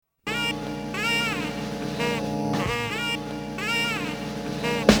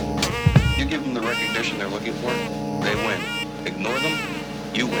nutrition they're looking for, they win. Ignore them,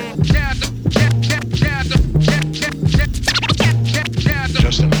 you win. Just a minute.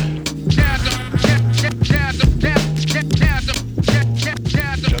 Just a minute.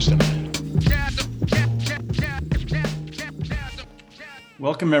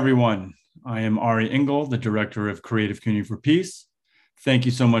 Welcome, everyone. I am Ari Engel, the Director of Creative Community for Peace. Thank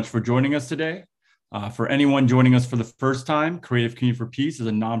you so much for joining us today. For anyone joining us for the first time, Creative Community for Peace is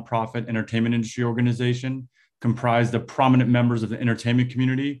a nonprofit entertainment industry organization comprised of prominent members of the entertainment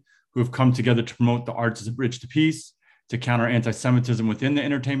community who have come together to promote the arts as a bridge to peace, to counter anti-Semitism within the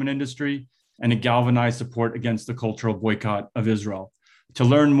entertainment industry, and to galvanize support against the cultural boycott of Israel. To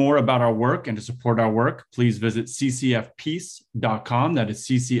learn more about our work and to support our work, please visit ccfpeace.com, that is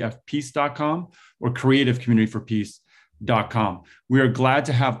ccfpeace.com, or creativecommunityforpeace.com. We are glad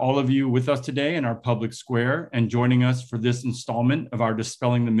to have all of you with us today in our public square and joining us for this installment of our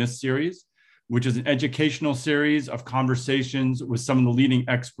Dispelling the Myth series, which is an educational series of conversations with some of the leading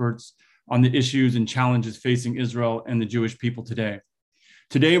experts on the issues and challenges facing Israel and the Jewish people today.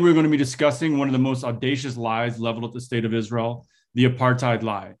 Today, we're going to be discussing one of the most audacious lies leveled at the state of Israel, the apartheid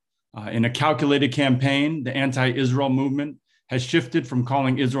lie. In a calculated campaign, the anti-Israel movement has shifted from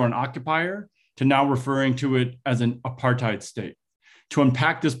calling Israel an occupier to now referring to it as an apartheid state. To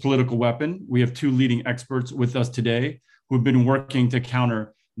unpack this political weapon, we have two leading experts with us today who have been working to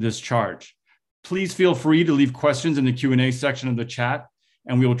counter this charge. Please feel free to leave questions in the Q&A section of the chat,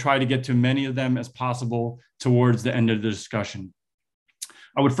 and we will try to get to many of them as possible towards the end of the discussion.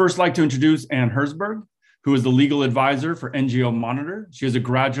 I would first like to introduce Ann Herzberg, who is the legal advisor for NGO Monitor. She is a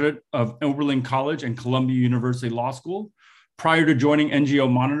graduate of Oberlin College and Columbia University Law School. Prior to joining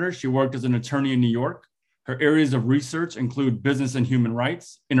NGO Monitor, she worked as an attorney in New York. Her areas of research include business and human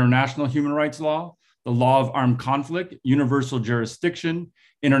rights, international human rights law, the law of armed conflict, universal jurisdiction,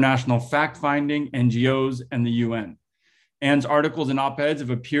 international fact-finding, NGOs, and the UN. Ann's articles and op-eds have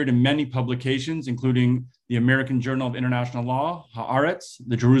appeared in many publications, including the American Journal of International Law, Haaretz,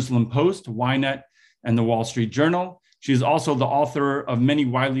 the Jerusalem Post, Ynet, and the Wall Street Journal. She is also the author of many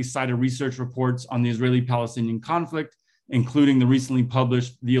widely cited research reports on the Israeli-Palestinian conflict, including the recently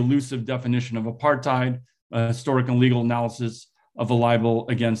published The Elusive Definition of Apartheid, a historic and legal analysis of a libel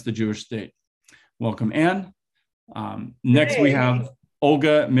against the Jewish state. Welcome, Ann. Next, we have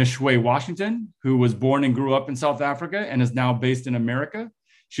Olga Mishwe-Washington, who was born and grew up in South Africa and is now based in America.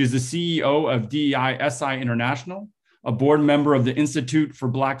 She is the CEO of DEI-SI International, a board member of the Institute for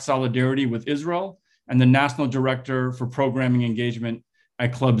Black Solidarity with Israel, and the National Director for Programming Engagement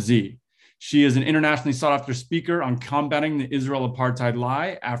at Club Z. She is an internationally sought-after speaker on combating the Israel apartheid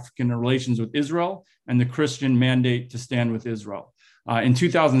lie, African relations with Israel, and the Christian mandate to stand with Israel. In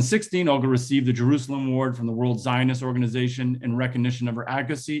 2016, Olga received the Jerusalem Award from the World Zionist Organization in recognition of her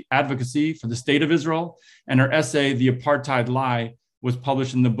advocacy for the state of Israel, and her essay, The Apartheid Lie, was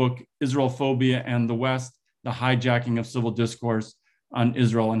published in the book Israelphobia and the West, The Hijacking of Civil Discourse on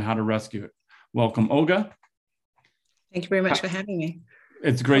Israel and How to Rescue It. Welcome, Olga. Thank you very much for having me.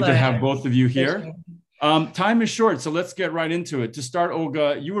 It's great to have both of you here. Time is short, so let's get right into it. To start,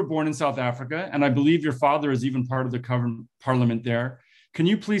 Olga, you were born in South Africa, and I believe your father is even part of the current parliament there. Can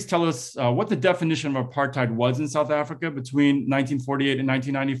you please tell us what the definition of apartheid was in South Africa between 1948 and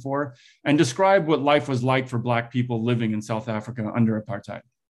 1994, and describe what life was like for Black people living in South Africa under apartheid?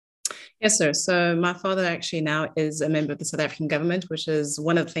 Yes, sir. So my father actually now is a member of the South African government, which is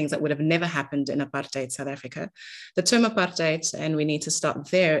one of the things that would have never happened in apartheid South Africa. The term apartheid, and we need to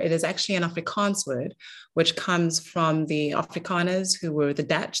start there, it is actually an Afrikaans word, which comes from the Afrikaners, who were the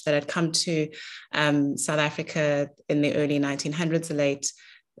Dutch that had come to South Africa in the early 1900s, late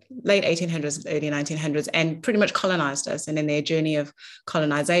 1800s, early 1900s, and pretty much colonized us. And in their journey of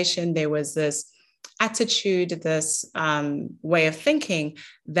colonization, there was this attitude, this way of thinking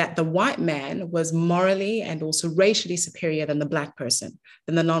that the white man was morally and also racially superior than the Black person,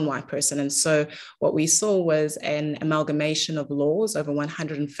 than the non-white person. And so what we saw was an amalgamation of laws, over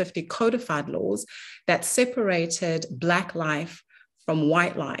 150 codified laws, that separated Black life from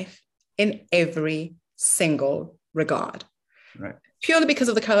white life in every single regard. Right. Purely because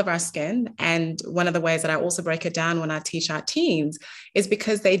of the color of our skin. And one of the ways that I also break it down when I teach our teens is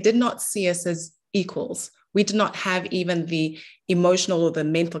because they did not see us as equals. We did not have even the emotional or the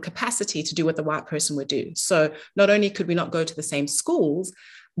mental capacity to do what the white person would do. So not only could we not go to the same schools,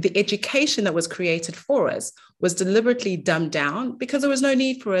 the education that was created for us was deliberately dumbed down because there was no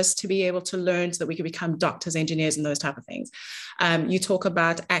need for us to be able to learn so that we could become doctors, engineers, and those type of things. You talk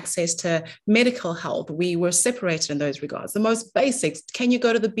about access to medical help. We were separated in those regards. The most basics, can you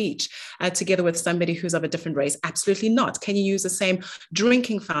go to the beach together with somebody who's of a different race? Absolutely not. Can you use the same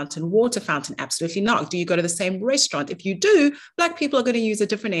drinking fountain, water fountain? Absolutely not. Do you go to the same restaurant? If you do, Black people are going to use a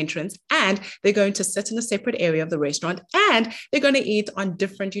different entrance, and they're going to sit in a separate area of the restaurant, and they're going to eat on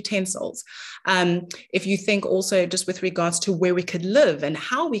different utensils. If you think also just with regards to where we could live and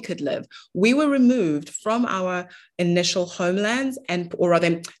how we could live, we were removed from our initial homelands or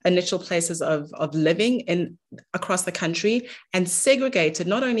rather initial places of living across the country and segregated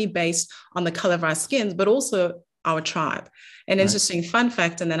not only based on the color of our skins, but also our tribe. An interesting fun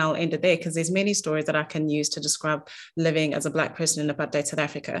fact, and then I'll end it there because there's many stories that I can use to describe living as a Black person in apartheid South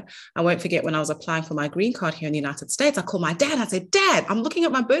Africa. I won't forget when I was applying for my green card here in the United States, I called my dad. I said, Dad, I'm looking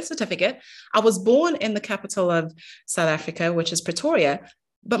at my birth certificate. I was born in the capital of South Africa, which is Pretoria,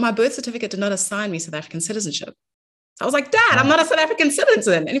 but my birth certificate did not assign me South African citizenship. I was like, Dad, I'm not a South African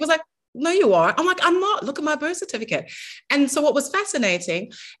citizen. And he was like, no, you are. I'm like, I'm not. Look at my birth certificate. And so what was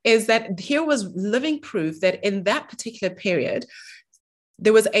fascinating is that here was living proof that in that particular period,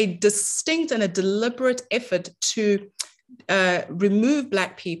 there was a distinct and a deliberate effort to remove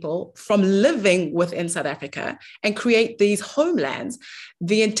Black people from living within South Africa and create these homelands.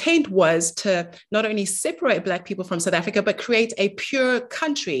 The intent was to not only separate Black people from South Africa, but create a pure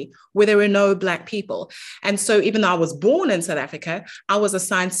country where there were no Black people. And so even though I was born in South Africa, I was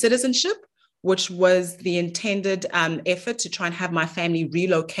assigned citizenship, which was the intended effort to try and have my family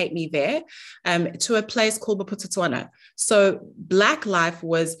relocate me there to a place called Bophuthatswana. So Black life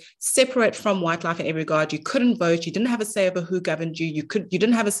was separate from white life in every regard. You couldn't vote. You didn't have a say over who governed you. You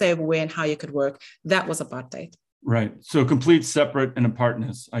didn't have a say over where and how you could work. That was apartheid. Right. So complete separate and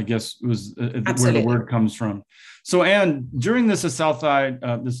apartness, I guess, was where the word comes from. So, Anne, during this South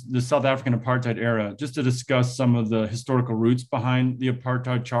African apartheid era, just to discuss some of the historical roots behind the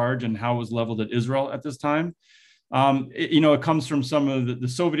apartheid charge and how it was leveled at Israel at this time, it comes from some of the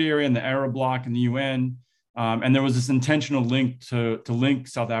Soviet area and the Arab bloc and the UN. And there was this intentional link to link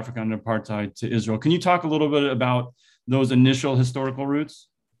South Africa and apartheid to Israel. Can you talk a little bit about those initial historical roots?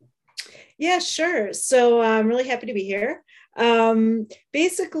 Yeah, sure. So I'm really happy to be here.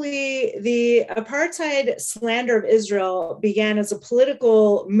 Basically, the apartheid slander of Israel began as a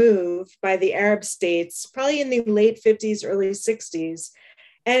political move by the Arab states, probably in the late 50s, early 60s.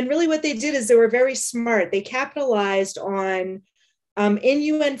 And really what they did is they were very smart. They capitalized on, in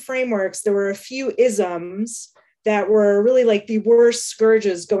UN frameworks, there were a few isms that were really like the worst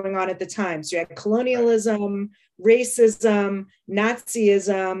scourges going on at the time. So you had colonialism, racism,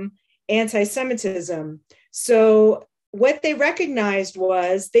 Nazism, anti-Semitism. So what they recognized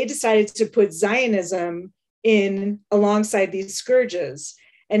was they decided to put Zionism in alongside these scourges.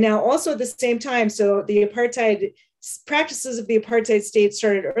 And now also at the same time, so the apartheid practices of the apartheid state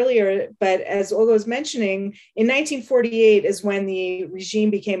started earlier, but as Olga was mentioning, in 1948 is when the regime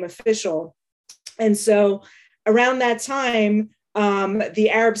became official. And so around that time, the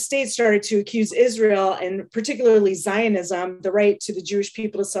Arab states started to accuse Israel, and particularly Zionism, the right to the Jewish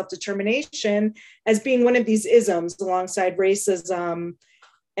people to self-determination, as being one of these isms alongside racism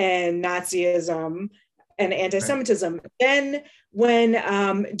and Nazism and anti-Semitism. Right. Then when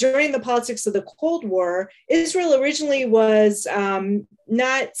during the politics of the Cold War, Israel originally was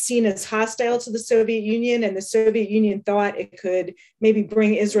not seen as hostile to the Soviet Union, and the Soviet Union thought it could maybe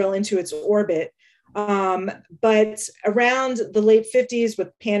bring Israel into its orbit. But around the late 50s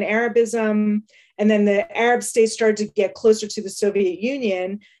with Pan-Arabism, and then the Arab states started to get closer to the Soviet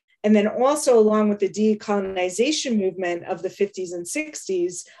Union. And then also along with the decolonization movement of the 50s and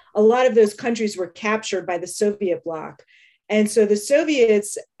 60s, a lot of those countries were captured by the Soviet bloc. And so the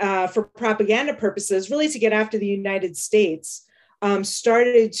Soviets, for propaganda purposes, really to get after the United States,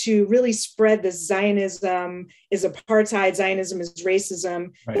 started to really spread this Zionism is apartheid, Zionism is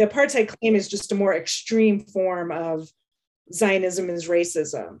racism. Right. The apartheid claim is just a more extreme form of Zionism is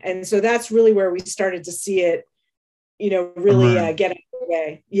racism. And so that's really where we started to see it, really get out of the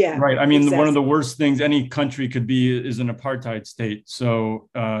way. Yeah. Right. I mean, exactly. One of the worst things any country could be is an apartheid state. So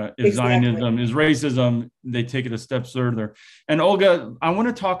if exactly. Zionism is racism, they take it a step further. And Olga, I want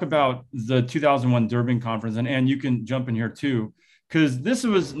to talk about the 2001 Durban conference, and Anne, you can jump in here too. Because this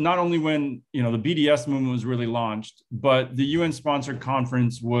was not only when the BDS movement was really launched, but the UN-sponsored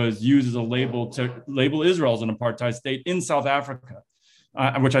conference was used as a label to label Israel as an apartheid state in South Africa,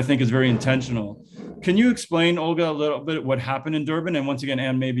 which I think is very intentional. Can you explain, Olga, a little bit what happened in Durban? And once again,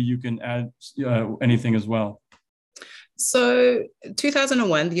 Anne, maybe you can add anything as well. So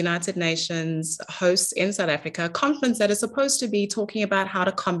 2001, the United Nations hosts in South Africa a conference that is supposed to be talking about how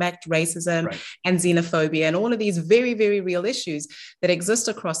to combat racism and xenophobia and all of these very, very real issues that exist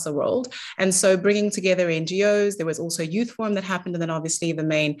across the world. And so bringing together NGOs, there was also a youth forum that happened, and then obviously the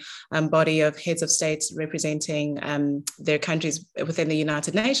main body of heads of states representing their countries within the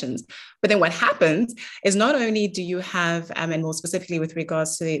United Nations. But then what happens is not only do you have, and more specifically with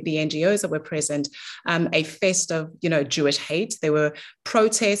regards to the NGOs that were present, a fest of, Jewish hate. There were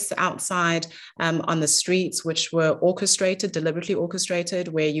protests outside on the streets, which were deliberately orchestrated,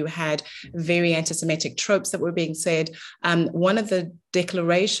 where you had very anti-Semitic tropes that were being said. One of the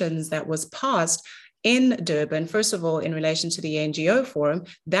declarations that was passed in Durban, first of all, in relation to the NGO forum,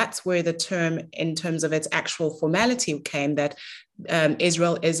 that's where the term, in terms of its actual formality, came, that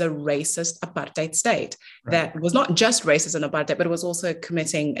Israel is a racist apartheid state that was not just racist and apartheid, but it was also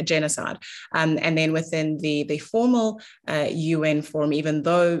committing a genocide. And then within the formal UN forum, even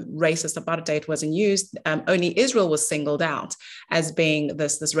though racist apartheid wasn't used, only Israel was singled out as being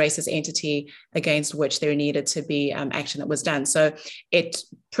this racist entity against which there needed to be action that was done. So it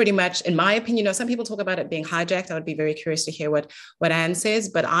pretty much, in my opinion, some people talk about it being hijacked. I would be very curious to hear what Anne says,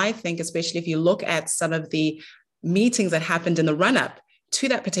 but I think, especially if you look at some of the meetings that happened in the run-up to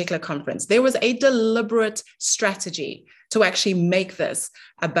that particular conference, there was a deliberate strategy to actually make this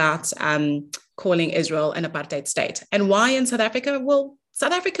about calling Israel an apartheid state. And why in South Africa? Well,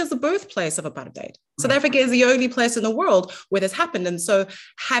 South Africa is the birthplace of apartheid. South Africa is the only place in the world where this happened. And so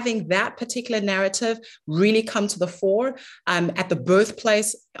having that particular narrative really come to the fore at the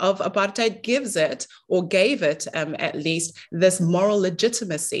birthplace of apartheid gave it at least this moral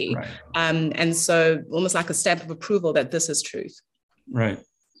legitimacy. And so almost like a stamp of approval that this is truth. Right.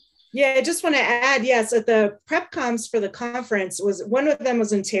 Yeah, I just want to add, yes, at the prep comms for the conference, one of them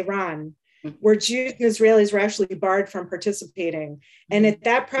was in Tehran, where Jews and Israelis were actually barred from participating. And at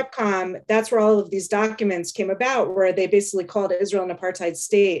that prep com, that's where all of these documents came about, where they basically called Israel an apartheid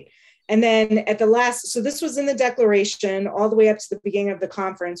state. And then at the last, so this was in the declaration all the way up to the beginning of the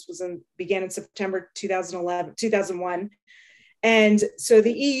conference, began in September 2001. And so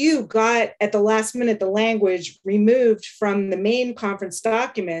the EU got, at the last minute, the language removed from the main conference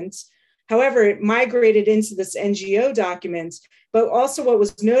document. However, it migrated into this NGO document. But also what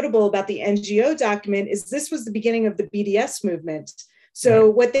was notable about the NGO document is this was the beginning of the BDS movement. So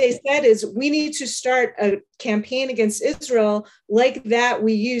what they said is, we need to start a campaign against Israel like that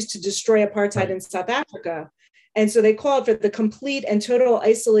we used to destroy apartheid in South Africa. And so they called for the complete and total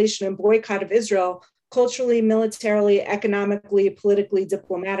isolation and boycott of Israel, culturally, militarily, economically, politically,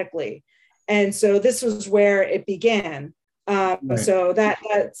 diplomatically. And so this was where it began. So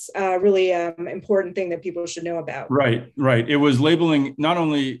that's a really important thing that people should know about. Right. It was labeling not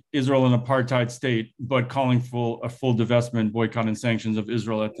only Israel an apartheid state, but calling for a full divestment, boycott, and sanctions of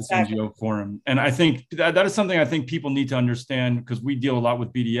Israel at this NGO forum. And I think that is something I think people need to understand, because we deal a lot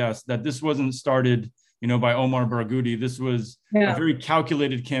with BDS, that this wasn't started, by Omar Barghouti. This was a very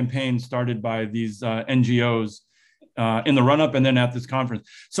calculated campaign started by these NGOs in the run-up and then at this conference.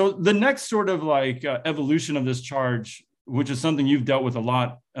 So the next sort of evolution of this charge, which is something you've dealt with a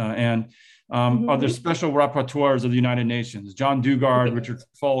lot, Anne, are the special rapporteurs of the United Nations, John Dugard, Richard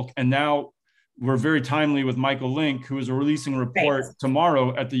Falk, and now we're very timely with Michael Link, who is releasing a report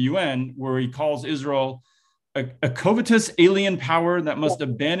tomorrow at the UN, where he calls Israel a covetous alien power that must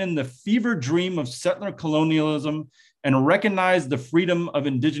abandon the fever dream of settler colonialism and recognize the freedom of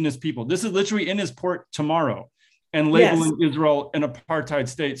indigenous people. This is literally in his report tomorrow, and labeling Israel an apartheid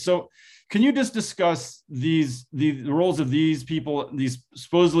state. So can you just discuss the roles of these people, these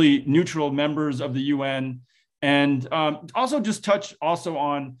supposedly neutral members of the UN, and also just touch also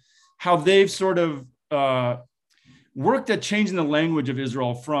on how they've sort of worked at changing the language of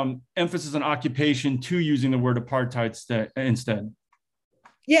Israel from emphasis on occupation to using the word apartheid instead?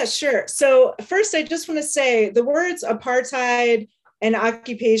 Yeah, sure. So first, I just want to say the words apartheid and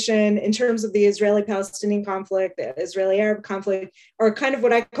occupation in terms of the Israeli-Palestinian conflict, the Israeli-Arab conflict, are kind of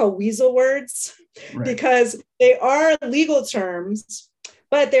what I call weasel words, because they are legal terms,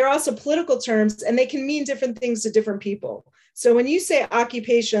 but they're also political terms, and they can mean different things to different people. So when you say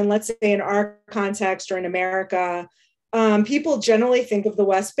occupation, let's say in our context or in America, people generally think of the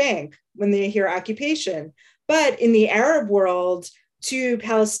West Bank when they hear occupation. But in the Arab world, to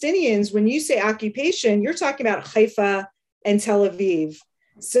Palestinians, when you say occupation, you're talking about Haifa and Tel Aviv.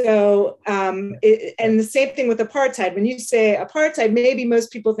 So, and the same thing with apartheid. When you say apartheid, maybe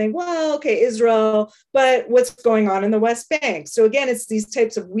most people think, well, okay, Israel, but what's going on in the West Bank? So again, it's these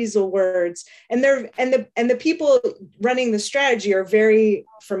types of weasel words, and the people running the strategy are very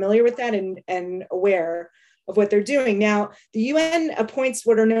familiar with that and aware. of what they're doing. Now, the UN appoints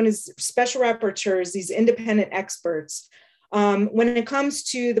what are known as special rapporteurs, these independent experts. When it comes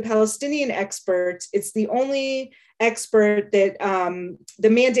to the Palestinian experts, it's the only expert that the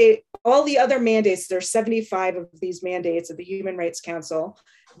mandate, all the other mandates, there's 75 of these mandates of the Human Rights Council,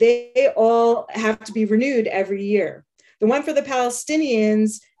 they all have to be renewed every year. The one for the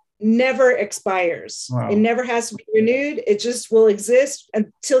Palestinians never expires. Wow. It never has to be renewed. It just will exist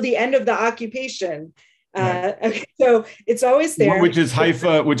until the end of the occupation. Right. Okay, so it's always there. Which is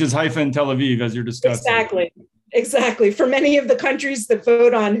Haifa and Tel Aviv, as you're discussing. Exactly. For many of the countries that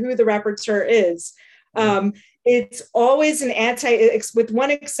vote on who the rapporteur is. It's always with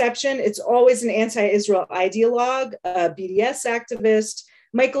one exception, it's always an anti-Israel ideologue, a BDS activist.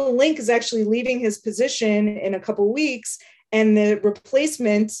 Michael Link is actually leaving his position in a couple of weeks, and the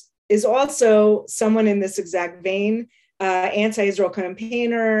replacement is also someone in this exact vein, anti-Israel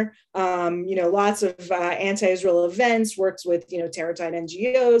campaigner, lots of anti-Israel events, works with, terror-tied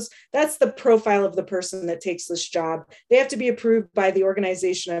NGOs. That's the profile of the person that takes this job. They have to be approved by the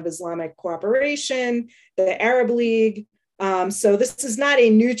Organization of Islamic Cooperation, the Arab League. So this is not a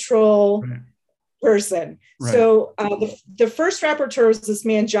neutral person. Right. So the first rapporteur was this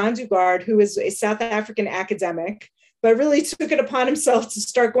man, John Dugard, who is a South African academic, but really took it upon himself to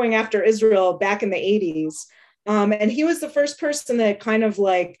start going after Israel back in the 80s. And he was the first person that kind of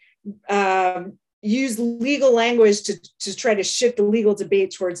used legal language to try to shift the legal debate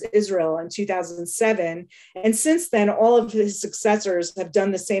towards Israel in 2007. And since then, all of his successors have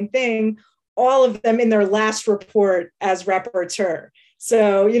done the same thing, all of them in their last report as rapporteur.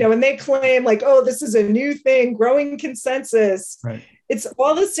 So, when they claim this is a new thing, growing consensus, right. It's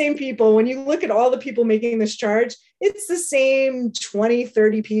all the same people. When you look at all the people making this charge, it's the same 20,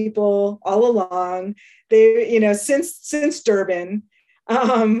 30 people all along. They, since Durban,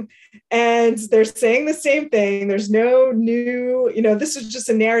 and they're saying the same thing. There's no new, this is just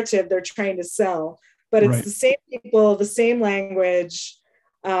a narrative they're trying to sell, but it's right. The same people, the same language.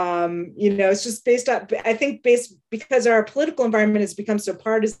 It's just based on, I think because our political environment has become so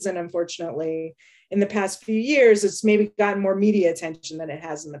partisan, unfortunately, in the past few years, it's maybe gotten more media attention than it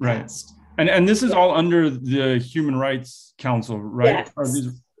has in the past. And this is all under the Human Rights Council, right? Yes.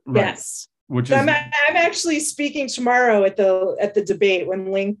 Right. Yes. So I'm actually speaking tomorrow at the debate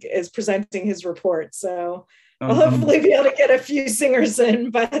when Link is presenting his report. So I'll hopefully be able to get a few singers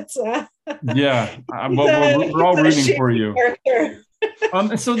in, but we're all rooting for you.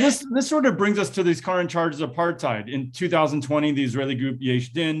 So this sort of brings us to these current charges of apartheid. In 2020, the Israeli group Yesh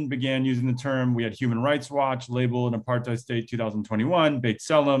Din began using the term. We had Human Rights Watch label an apartheid state 2021. Beit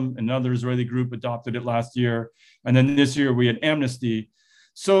Tselem, another Israeli group, adopted it last year. And then this year we had Amnesty.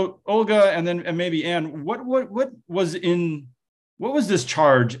 So Olga, and maybe Anne, what was this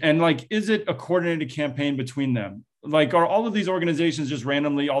charge? And is it a coordinated campaign between them? Are all of these organizations just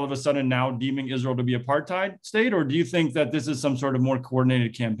randomly all of a sudden now deeming Israel to be apartheid state? Or do you think that this is some sort of more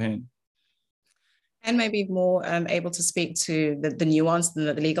coordinated campaign? And maybe more able to speak to the nuance and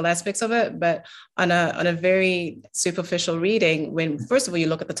the legal aspects of it. But on a very superficial reading, when first of all, you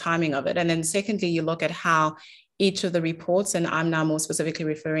look at the timing of it. And then secondly, you look at how each of the reports, and I'm now more specifically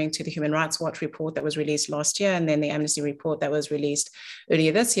referring to the Human Rights Watch report that was released last year, and then the Amnesty report that was released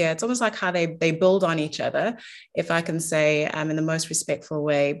earlier this year. It's almost like how they build on each other, if I can say, in the most respectful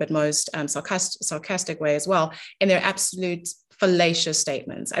way, but most sarcastic way as well, in their absolute fallacious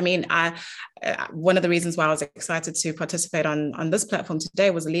statements. I mean, one of the reasons why I was excited to participate on this platform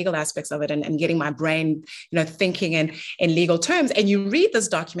today was the legal aspects of it and getting my brain, thinking in legal terms. And you read this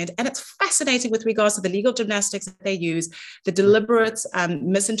document, and it's fascinating with regards to the legal gymnastics that they use, the deliberate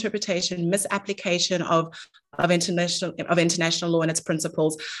misinterpretation, misapplication of international law and its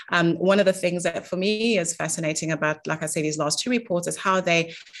principles. One of the things that for me is fascinating about, like I say, these last two reports is how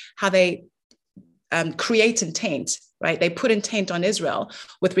they create intent. Right? They put intent on Israel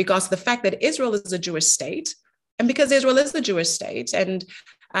with regards to the fact that Israel is a Jewish state. And because Israel is the Jewish state, and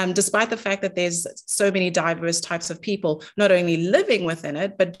despite the fact that there's so many diverse types of people, not only living within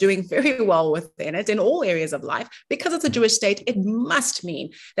it, but doing very well within it in all areas of life, because it's a Jewish state, it must mean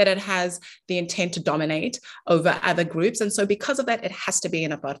that it has the intent to dominate over other groups. And so because of that, it has to be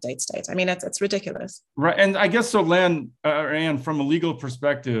an apartheid state. I mean, it's ridiculous. Right. And I guess so, Anne, from a legal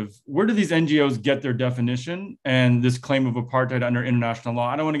perspective, where do these NGOs get their definition and this claim of apartheid under international law?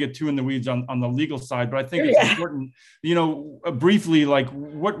 I don't want to get too in the weeds on the legal side, but I think it's important, briefly,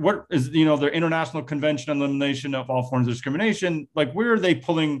 what is, their International Convention on Elimination of All Forms of Discrimination, where are they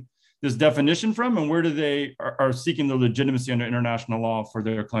pulling this definition from, and where do they are seeking the legitimacy under international law for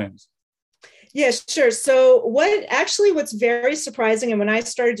their claims? Yeah, sure. So what's very surprising, and when I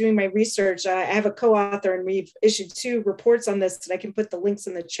started doing my research, I have a co-author and we've issued 2 reports on this, and I can put the links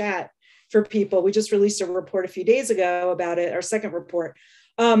in the chat for people. We just released a report a few days ago about it, our second report.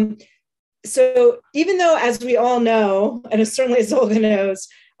 So even though, as we all know, and certainly as Olga knows,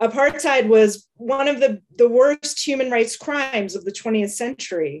 apartheid was one of the worst human rights crimes of the 20th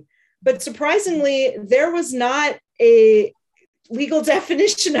century, but surprisingly, there was not a legal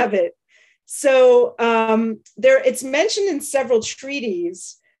definition of it. So it's mentioned in several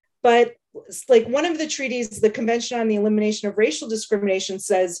treaties, but like one of the treaties, the Convention on the Elimination of Racial Discrimination,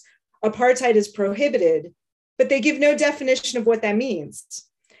 says apartheid is prohibited, but they give no definition of what that means.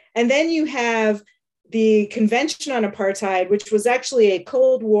 And then you have the Convention on Apartheid, which was actually a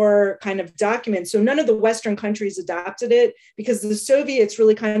Cold War kind of document. So none of the Western countries adopted it because the Soviets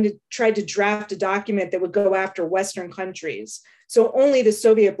really kind of tried to draft a document that would go after Western countries. So only the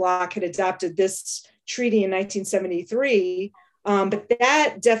Soviet bloc had adopted this treaty in 1973. But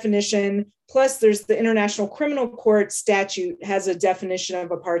that definition, plus there's the International Criminal Court statute has a definition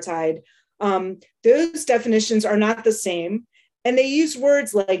of apartheid. Those definitions are not the same. And they use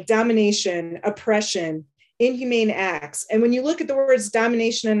words like domination, oppression, inhumane acts. And when you look at the words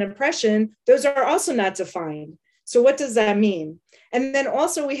domination and oppression, those are also not defined. So what does that mean? And then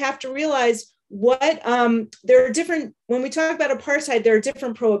also we have to realize there are different, when we talk about apartheid, there are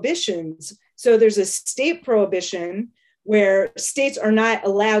different prohibitions. So there's a state prohibition where states are not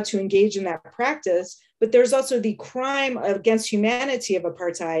allowed to engage in that practice. But there's also the crime against humanity of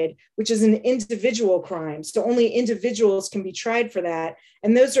apartheid, which is an individual crime. So only individuals can be tried for that.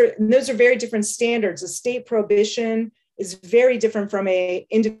 And those are very different standards. A state prohibition is very different from an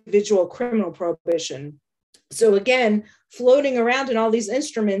individual criminal prohibition. So again, floating around in all these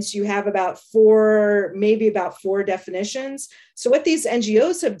instruments, you have about 4 definitions. So what these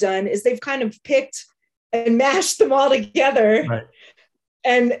NGOs have done is they've kind of picked and mashed them all together. Right.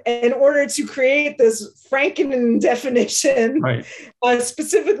 And in order to create this Franken definition, right,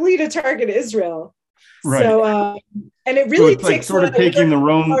 specifically to target Israel. Right. So, and it really so it's like sort of taking the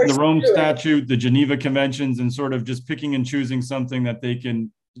Rome Statute, the Geneva Conventions, and sort of just picking and choosing something that they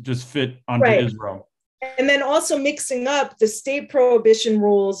can just fit onto Israel. And then also mixing up the state prohibition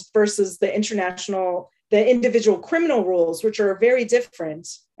rules versus the individual criminal rules, which are very different.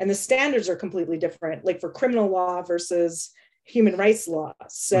 And the standards are completely different, like for criminal law versus human rights law.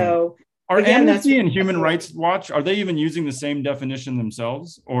 So are Amnesty and Human Rights Watch, are they even using the same definition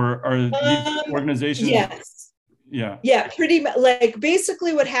themselves, or are these organizations? Yes. Yeah, pretty much. Like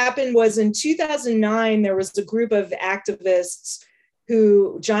basically what happened was in 2009, there was a group of activists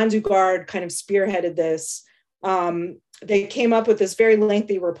who John Dugard kind of spearheaded this. They came up with this very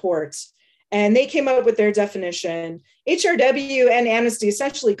lengthy report. And they came up with their definition. HRW and Amnesty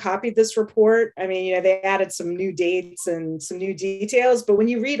essentially copied this report. I mean, they added some new dates and some new details, but when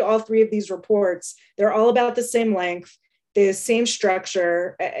you read all 3 of these reports, they're all about the same length, the same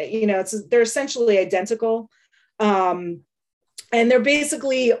structure. They're essentially identical. And they're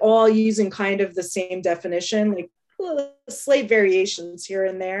basically all using kind of the same definition, like slight variations here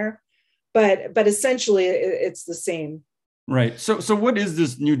and there, but essentially it's the same. Right. So what is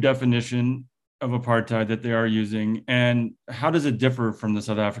this new definition of apartheid that they are using, and how does it differ from the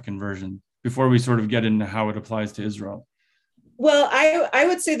South African version before we sort of get into how it applies to Israel? Well, I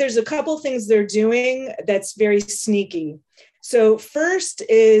would say there's a couple things they're doing that's very sneaky. So first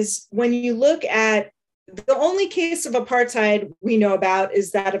is when you look at the only case of apartheid we know about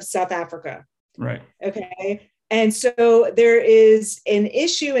is that of South Africa. Right. Okay. And so there is an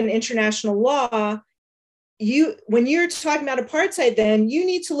issue in international law. When you're talking about apartheid, then you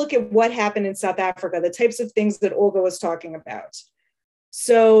need to look at what happened in South Africa, the types of things that Olga was talking about.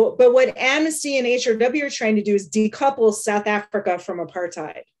 So, but what Amnesty and HRW are trying to do is decouple South Africa from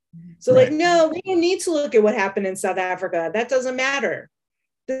apartheid. So right. Like, no, we don't need to look at what happened in South Africa. That doesn't matter.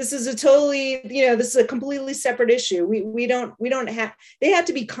 This is this is a completely separate issue. We don't have, they have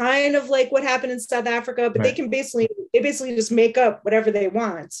to be kind of like what happened in South Africa, but right. They basically just make up whatever they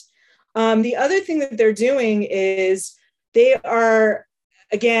want. The other thing that they're doing is they are,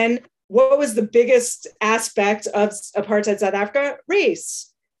 again, what was the biggest aspect of apartheid South Africa?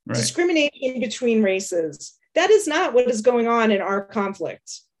 Race, right. Discrimination between races. That is not what is going on in our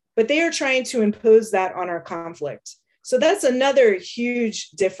conflict, but they are trying to impose that on our conflict. So that's another huge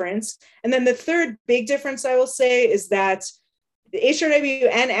difference. And then the third big difference I will say is that the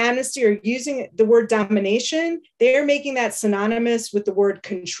HRW and Amnesty are using the word domination. They're making that synonymous with the word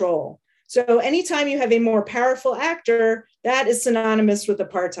control. So anytime you have a more powerful actor, that is synonymous with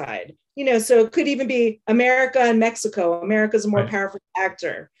apartheid. So it could even be America and Mexico. America is a more right. powerful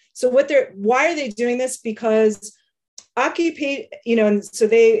actor. So why are they doing this? Because occupy, and so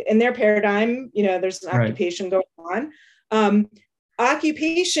they, in their paradigm, there's an occupation going on.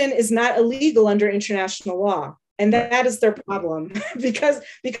 Occupation is not illegal under international law. And that is their problem because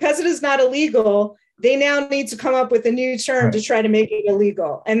it is not illegal. They now need to come up with a new term to try to make it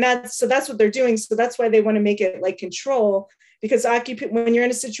illegal. And that's what they're doing. So that's why they want to make it like control, because when you're in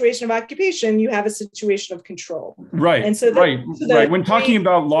a situation of occupation, you have a situation of control. Right. And so When talking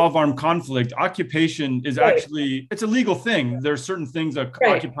about law of armed conflict, occupation is actually, it's a legal thing. There are certain things that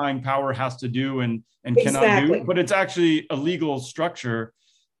occupying power has to do and cannot do, but it's actually a legal structure.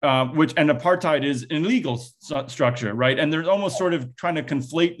 And apartheid is an illegal structure, right? And they're almost sort of trying to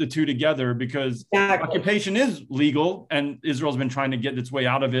conflate the two together because occupation is legal and Israel's been trying to get its way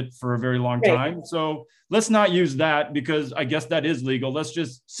out of it for a very long time. So let's not use that because I guess that is legal. Let's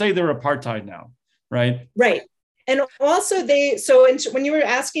just say they're apartheid now, right? Right. And also when you were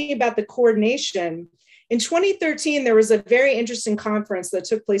asking about the coordination, in 2013, there was a very interesting conference that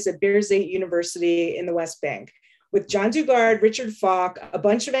took place at Birzeit University in the West Bank, with John Dugard, Richard Falk, a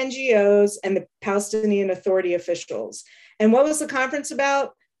bunch of NGOs, and the Palestinian Authority officials. And what was the conference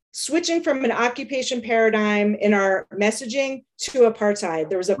about? Switching from an occupation paradigm in our messaging to apartheid.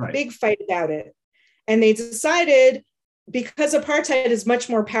 There was a big fight about it. And they decided, because apartheid is much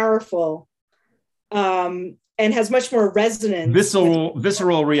more powerful and has much more resonance.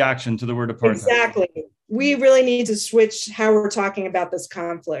 Visceral reaction to the word apartheid. Exactly. We really need to switch how we're talking about this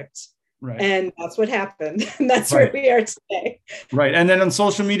conflict. Right. And that's what happened. And that's where we are today. Right. And then on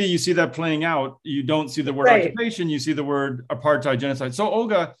social media, you see that playing out. You don't see the word occupation, you see the word apartheid, genocide. So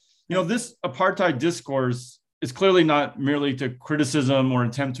Olga, this apartheid discourse is clearly not merely to criticism or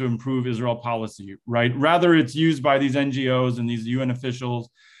attempt to improve Israel policy, right? Rather, it's used by these NGOs and these UN officials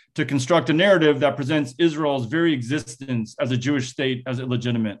to construct a narrative that presents Israel's very existence as a Jewish state as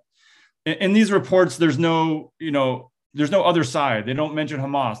illegitimate. In these reports, there's no other side. They don't mention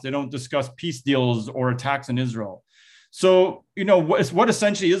Hamas. They don't discuss peace deals or attacks in Israel. So, what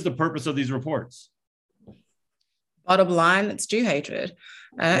essentially is the purpose of these reports? Bottom line, it's Jew hatred.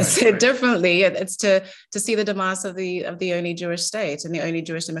 Said differently, it's to see the demise of the only Jewish state and the only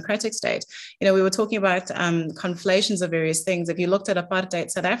Jewish democratic state. We were talking about conflations of various things. If you looked at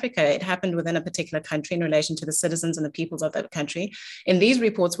apartheid South Africa, it happened within a particular country in relation to the citizens and the peoples of that country. In these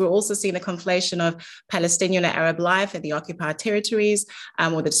reports, we're also seeing the conflation of Palestinian and Arab life in the occupied territories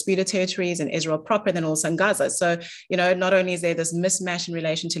or the disputed territories in Israel proper, and then also in Gaza. So, not only is there this mismatch in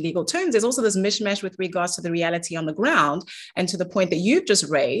relation to legal terms, there's also this mismatch with regards to the reality on the ground, and to the point that you've just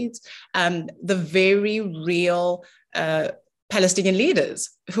raised, the very real Palestinian leaders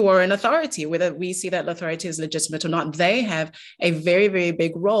who are in authority, whether we see that authority is legitimate or not, they have a very, very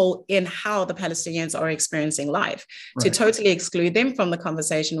big role in how the Palestinians are experiencing life. To totally exclude them from the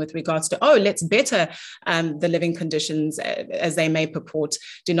conversation with regards to, let's better the living conditions as they may purport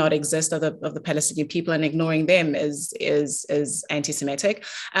do not exist of the Palestinian people, and ignoring them is anti-Semitic.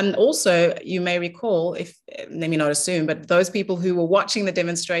 And also, you may recall, let me not assume, but those people who were watching the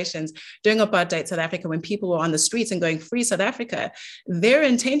demonstrations during apartheid South Africa, when people were on the streets and going free South Africa, their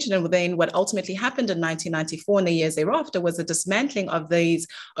intention, and then what ultimately happened in 1994 and the years thereafter, was the dismantling of these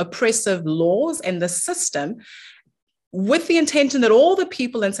oppressive laws and the system, with the intention that all the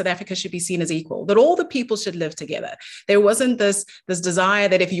people in South Africa should be seen as equal, that all the people should live together. There wasn't this desire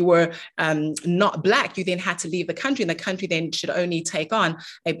that if you were not Black, you then had to leave the country, and the country then should only take on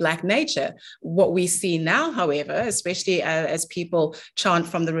a Black nature. What we see now, however, especially as people chant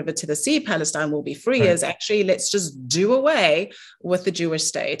from the river to the sea, Palestine will be free, is actually, let's just do away with the Jewish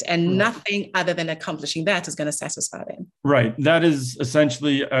state, and nothing other than accomplishing that is going to satisfy them. Right. That is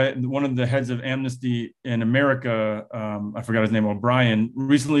essentially one of the heads of Amnesty in America, I forgot his name, O'Brien,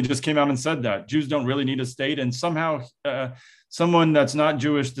 recently just came out and said that Jews don't really need a state. And somehow someone that's not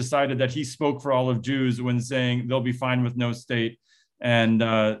Jewish decided that he spoke for all of Jews when saying they'll be fine with no state. And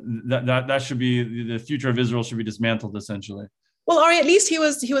that should be, the future of Israel should be dismantled, essentially. Well, or at least he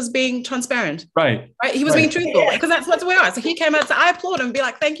was being transparent. Right. He was being truthful, because that's what we are. So he came out and said, I applaud him and be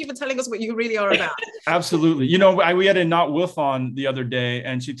like, thank you for telling us what you really are about. Absolutely. We had a Not Wolf on the other day,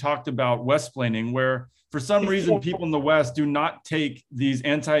 and she talked about West-splaining, where for some reason people in the West do not take these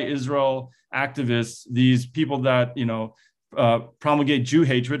anti-Israel activists, these people that, promulgate Jew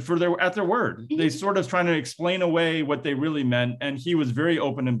hatred at their word. They sort of trying to explain away what they really meant. And he was very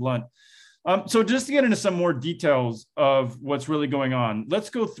open and blunt. So just to get into some more details of what's really going on, let's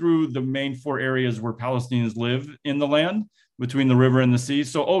go through the main 4 areas where Palestinians live in the land between the river and the sea.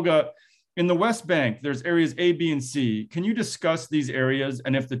 So Olga, in the West Bank, there's areas A, B, and C. Can you discuss these areas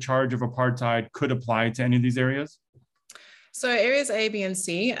and if the charge of apartheid could apply to any of these areas? So areas A, B, and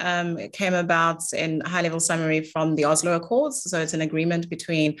C came about in high-level summary from the Oslo Accords. So it's an agreement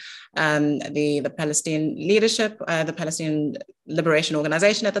between the Palestinian leadership, the Palestinian Liberation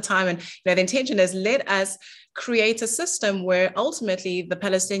Organization at the time, and the intention is let us create a system where ultimately the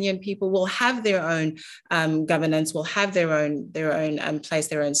Palestinian people will have their own governance, will have their own place,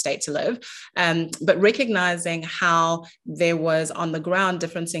 their own state to live, but recognizing how there was on the ground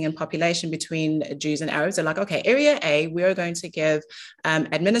differencing in population between Jews and Arabs. They're like, okay, area A, we are going to give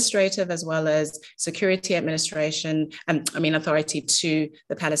administrative as well as security administration, authority to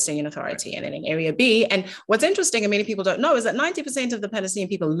the Palestinian Authority. And then in area B, and what's interesting, and many people don't know, is that 90% of the Palestinian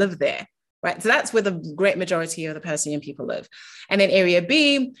people live there. Right. So that's where the great majority of the Palestinian people live. And then area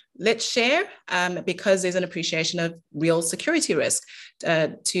B, let's share because there's an appreciation of real security risk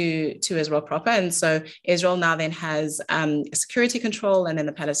to Israel proper. And so Israel now then has security control, and then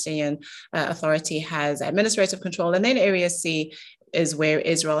the Palestinian Authority has administrative control. And then area C is where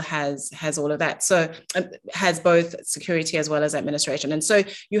Israel has all of that. So has both security as well as administration. And so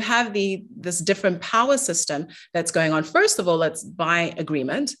you have this different power system that's going on. First of all, it's by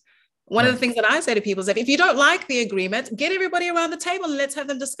agreement. One of the things that I say to people is that if you don't like the agreement, get everybody around the table and let's have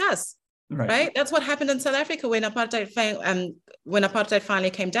them discuss. Right? That's what happened in South Africa when apartheid finally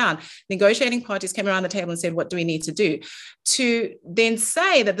came down. Negotiating parties came around the table and said, what do we need to do? To then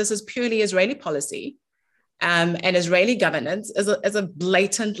say that this is purely Israeli policy and Israeli governance is a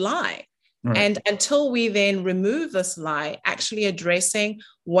blatant lie. Right. And until we then remove this lie, actually addressing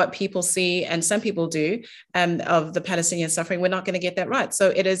what people see, and some people do, of the Palestinian suffering, we're not going to get that right. So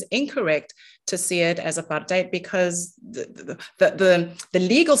it is incorrect to see it as apartheid because the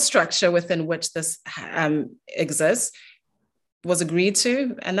legal structure within which this exists was agreed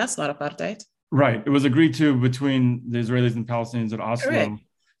to, and that's not apartheid. Right. It was agreed to between the Israelis and Palestinians at Oslo. Correct.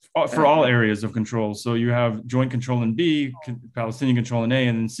 For all areas of control. So you have joint control in B, Palestinian control in A,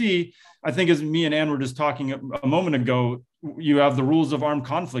 and then C. I think as me and Ann were just talking a moment ago, you have the rules of armed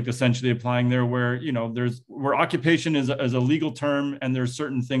conflict essentially applying there, where where occupation is a legal term, and there's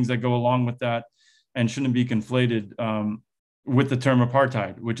certain things that go along with that and shouldn't be conflated with the term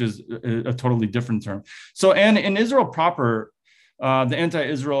apartheid, which is a totally different term. So, Ann, in Israel proper, the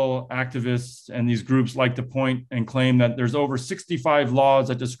anti-Israel activists and these groups like to point and claim that there's over 65 laws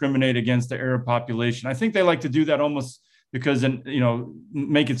that discriminate against the Arab population. I think they like to do that almost because,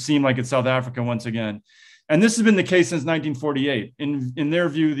 make it seem like it's South Africa once again. And this has been the case since 1948. In their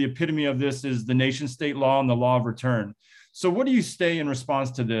view, the epitome of this is the nation state law and the law of return. So what do you say in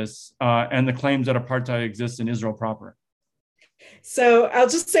response to this and the claims that apartheid exists in Israel proper? So I'll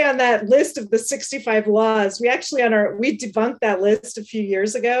just say on that list of the 65 laws, we debunked that list a few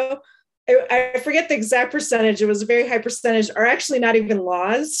years ago. I forget the exact percentage. It was a very high percentage are actually not even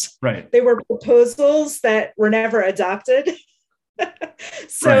laws. Right. They were proposals that were never adopted.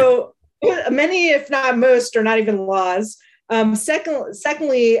 So many, if not most, are not even laws.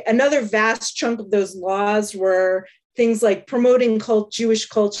 Secondly, another vast chunk of those laws were things like promoting Jewish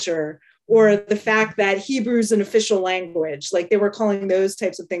culture, or the fact that Hebrew is an official language, like they were calling those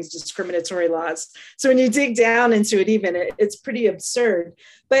types of things discriminatory laws. So when you dig down into it, it's pretty absurd.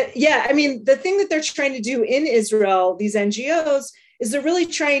 But yeah, the thing that they're trying to do in Israel, these NGOs, is they're really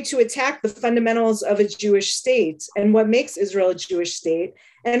trying to attack the fundamentals of a Jewish state and what makes Israel a Jewish state.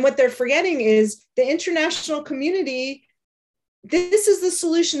 And what they're forgetting is the international community. This is the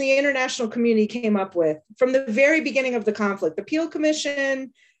solution the international community came up with from the very beginning of the conflict. The Peel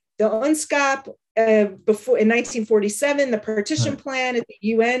Commission, the UNSCOP, before in 1947, the partition plan at the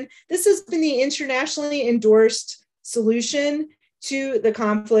UN. This has been the internationally endorsed solution to the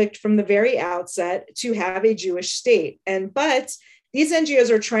conflict from the very outset, to have a Jewish state. But these NGOs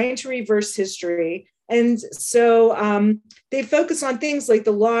are trying to reverse history. And so they focus on things like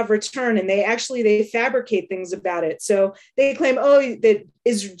the law of return, and they fabricate things about it. So they claim, that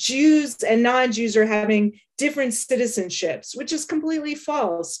Jews and non-Jews are having different citizenships, which is completely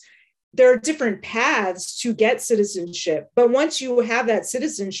false. There are different paths to get citizenship, but once you have that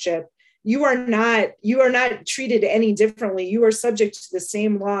citizenship, you are not treated any differently. You are subject to the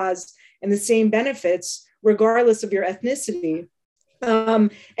same laws and the same benefits, regardless of your ethnicity.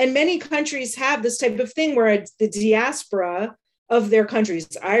 And many countries have this type of thing where the diaspora of their countries,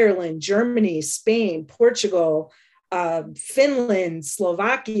 Ireland, Germany, Spain, Portugal, Finland,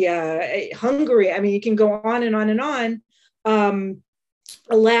 Slovakia, Hungary, you can go on and on and on,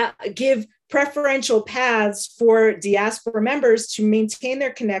 give preferential paths for diaspora members to maintain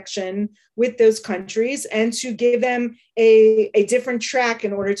their connection with those countries and to give them a different track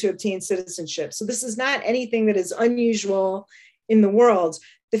in order to obtain citizenship. So this is not anything that is unusual in the world.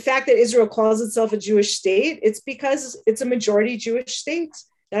 The fact that Israel calls itself a Jewish state, it's because it's a majority Jewish state.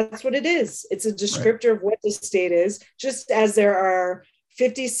 That's what it is. It's a descriptor of what the state is, just as there are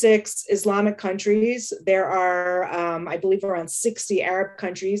 56 Islamic countries. There are, I believe, around 60 Arab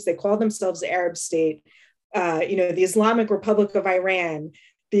countries. They call themselves the Arab state. The Islamic Republic of Iran,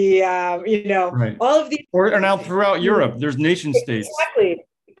 all of these. Or now throughout Europe, there's nation states. Exactly.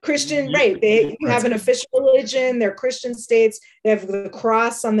 Christian, right. They have an official religion. They're Christian states. They have the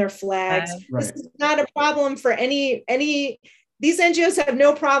cross on their flags. This is not a problem for any. These NGOs have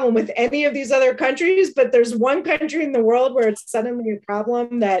no problem with any of these other countries, but there's one country in the world where it's suddenly a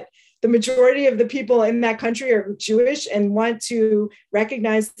problem that the majority of the people in that country are Jewish and want to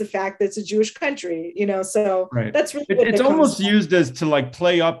recognize the fact that it's a Jewish country, so that's really what it's almost used as to like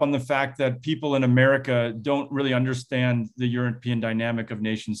play up on the fact that people in America don't really understand the European dynamic of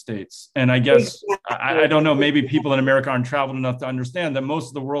nation states. And I guess, I don't know, maybe people in America aren't traveled enough to understand that most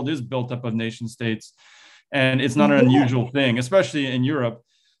of the world is built up of nation states. And it's not an unusual thing, especially in Europe.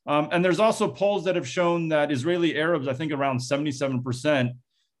 And there's also polls that have shown that Israeli Arabs, I think around 77%,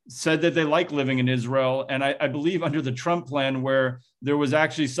 said that they like living in Israel. And I believe under the Trump plan, where there was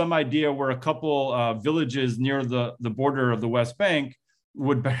actually some idea where a couple villages near the border of the West Bank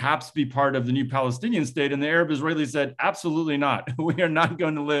would perhaps be part of the new Palestinian state. And the Arab Israelis said, absolutely not. We are not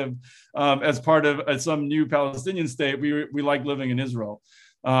going to live as part of some new Palestinian state. We like living in Israel.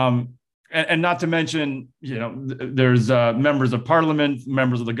 And not to mention, there's members of parliament,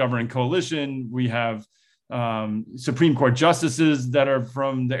 members of the governing coalition. We have Supreme Court justices that are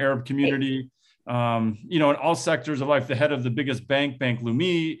from the Arab community. In all sectors of life. The head of the biggest bank, Bank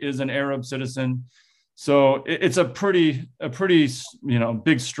Leumi, is an Arab citizen. So it's a pretty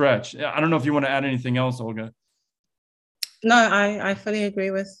big stretch. I don't know if you want to add anything else, Olga. No, I fully agree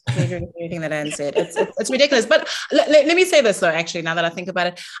with everything that Anne said. It's ridiculous. But let me say this, though, actually, now that I think about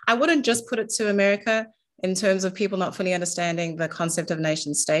it, I wouldn't just put it to America in terms of people not fully understanding the concept of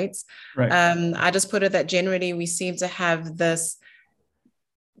nation states. Right. I just put it that generally we seem to have this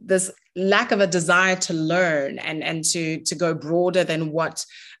lack of a desire to learn and to go broader than what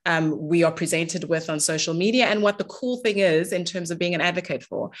we are presented with on social media and what the cool thing is in terms of being an advocate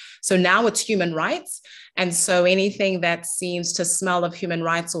for. So now it's human rights. And so anything that seems to smell of human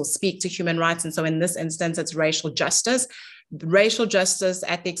rights or speak to human rights. And so in this instance, it's racial justice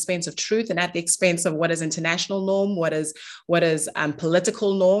at the expense of truth and at the expense of what is international norm, what is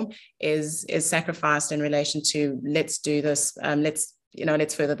political norm is sacrificed in relation to let's do this. Let's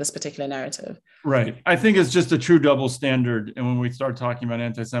further this particular narrative. Right. I think it's just a true double standard. And when we start talking about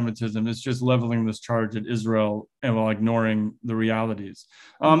anti-Semitism, it's just leveling this charge at Israel and while ignoring the realities.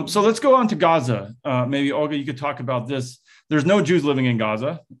 So let's go on to Gaza. Maybe, Olga, you could talk about this. There's no Jews living in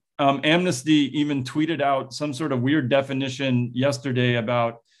Gaza. Amnesty even tweeted out some sort of weird definition yesterday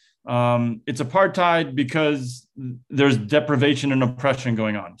about it's apartheid because there's deprivation and oppression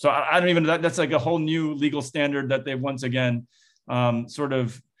going on. So I don't even, that's like a whole new legal standard that they've once again sort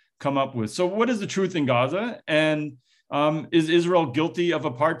of come up with. So what is the truth in Gaza? And is Israel guilty of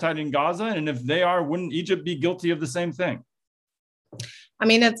apartheid in Gaza? And if they are, wouldn't Egypt be guilty of the same thing? I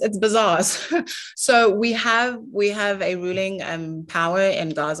mean, it's bizarre. So we have a ruling power in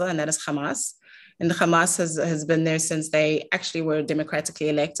Gaza, and that is Hamas. And Hamas has been there since they actually were democratically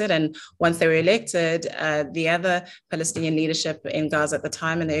elected. And once they were elected, the other Palestinian leadership in Gaza at the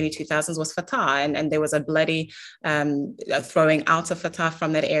time in the early 2000s was Fatah. And there was a bloody throwing out of Fatah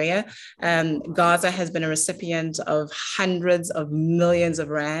from that area. Gaza has been a recipient of hundreds of millions of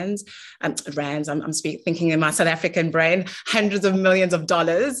rands. I'm thinking in my South African brain, hundreds of millions of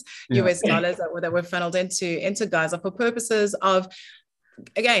dollars, US dollars that were funneled into Gaza for purposes of,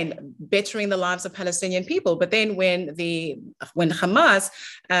 again, bettering the lives of Palestinian people. But then when Hamas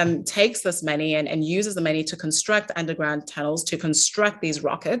takes this money and uses the money to construct underground tunnels, to construct these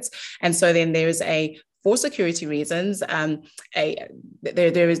rockets, and so then there's for security reasons,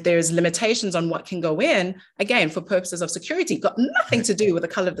 there is limitations on what can go in, again, for purposes of security, got nothing to do with the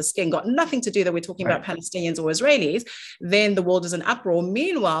color of the skin, got nothing to do that we're talking about Palestinians or Israelis, then the world is in uproar.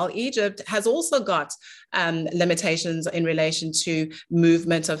 Meanwhile, Egypt has also got limitations in relation to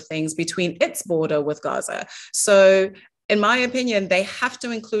movement of things between its border with Gaza. So in my opinion, they have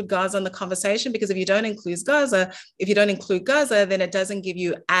to include Gaza in the conversation, because if you don't include Gaza, then it doesn't give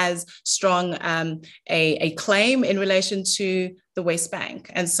you as strong a claim in relation to the West Bank.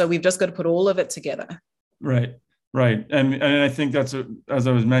 And so we've just got to put all of it together. Right. Right. And I think that's, as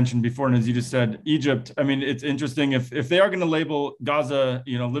I was mentioned before, and as you just said, Egypt, I mean, it's interesting if they are going to label Gaza,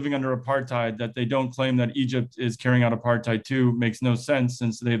 living under apartheid, that they don't claim that Egypt is carrying out apartheid too, makes no sense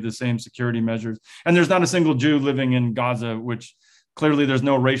since they have the same security measures. And there's not a single Jew living in Gaza, which clearly there's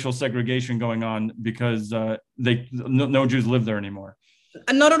no racial segregation going on because no Jews live there anymore.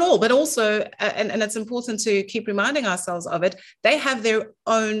 And not at all, but also, and it's important to keep reminding ourselves of it, they have their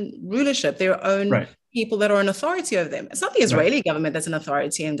own rulership, their own people that are an authority over them. It's not the Israeli government that's an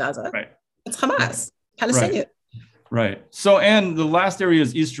authority in Gaza. Right. It's Hamas, Palestinian. Right. So, and the last area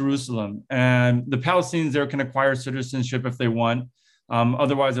is East Jerusalem, and the Palestinians there can acquire citizenship if they want.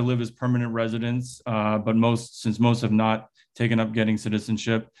 Otherwise, they live as permanent residents, but since most have not taken up getting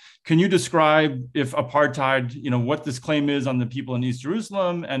citizenship. Can you describe if apartheid, what this claim is on the people in East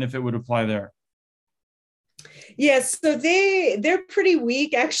Jerusalem and if it would apply there? Yes, so they're pretty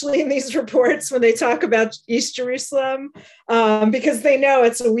weak actually in these reports when they talk about East Jerusalem, because they know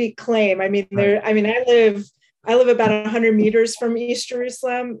it's a weak claim. I mean, I live about 100 meters from East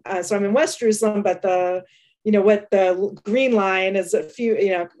Jerusalem, so I'm in West Jerusalem, but the green line is a few,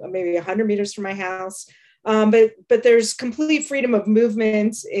 maybe 100 meters from my house. But there's complete freedom of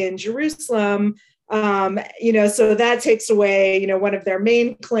movement in Jerusalem. So that takes away, one of their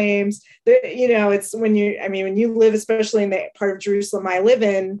main claims. It's when you live, especially in the part of Jerusalem I live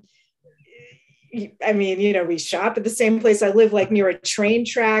in, we shop at the same place. I live like near a train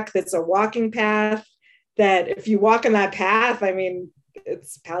track that's a walking path that if you walk on that path,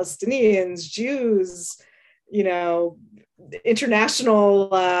 it's Palestinians, Jews,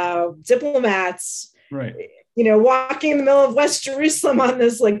 international diplomats, right. Walking in the middle of West Jerusalem on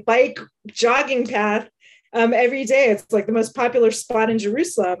this like bike jogging path every day. It's like the most popular spot in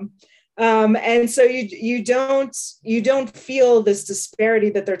Jerusalem. And so you don't feel this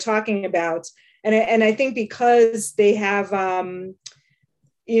disparity that they're talking about. And I think because they have,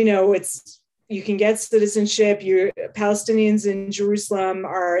 you can get citizenship. Palestinians in Jerusalem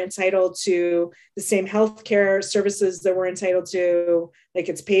are entitled to the same healthcare services that we're entitled to. Like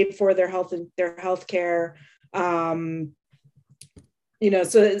it's paid for their healthcare. So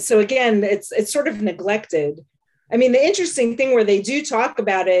again, it's sort of neglected. The interesting thing where they do talk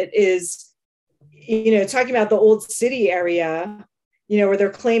about it is, talking about the old city area, where they're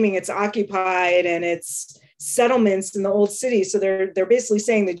claiming it's occupied and it's settlements in the old city. So they're basically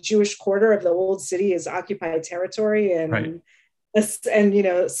saying the Jewish quarter of the old city is occupied territory and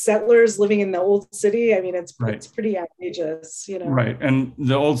settlers living in the old city. It's pretty outrageous, Right. And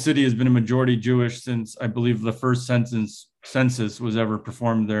the old city has been a majority Jewish since I believe the first census was ever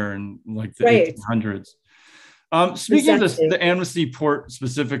performed there in like the 1800s. Speaking of the Amnesty report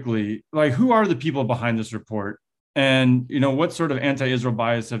specifically, like who are the people behind this report? And, what sort of anti-Israel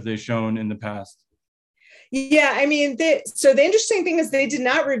bias have they shown in the past? Yeah, so the interesting thing is they did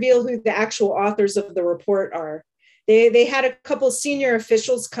not reveal who the actual authors of the report are. They had a couple senior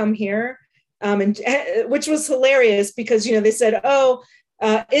officials come here, which was hilarious because, they said,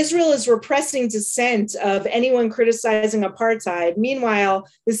 Israel is repressing dissent of anyone criticizing apartheid. Meanwhile,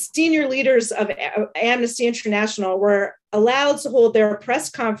 the senior leaders of Amnesty International were allowed to hold their press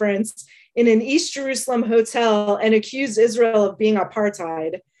conference in an East Jerusalem hotel and accuse Israel of being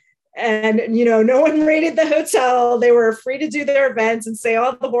apartheid. And, no one raided the hotel. They were free to do their events and say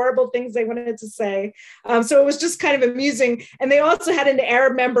all the horrible things they wanted to say. So it was just kind of amusing. And they also had an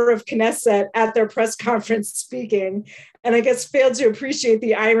Arab member of Knesset at their press conference speaking, and I guess failed to appreciate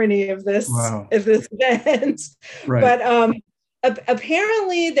the irony of this, of this event. Right. But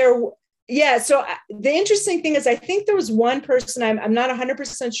apparently so the interesting thing is I think there was one person, I'm not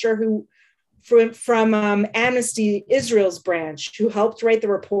 100% sure who, from Amnesty Israel's branch who helped write the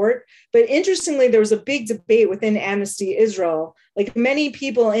report. But interestingly, there was a big debate within Amnesty Israel. Like many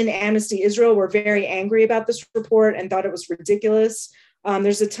people in Amnesty Israel were very angry about this report and thought it was ridiculous.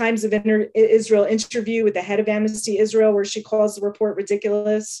 There's a Times of Israel interview with the head of Amnesty Israel where she calls the report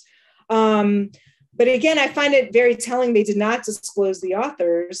ridiculous. But again, I find it very telling they did not disclose the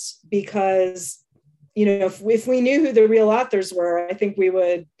authors because, if we knew who the real authors were, I think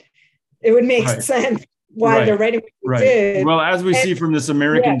it would make sense why they're writing what they did. Well, as we see from this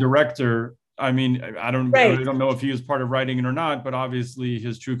American director, I don't know if he was part of writing it or not, but obviously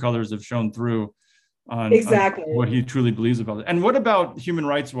his true colors have shown through on what he truly believes about it. And what about Human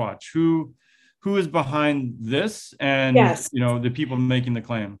Rights Watch? Who is behind this and the people making the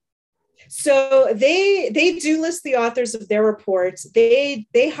claim? So they do list the authors of their reports. They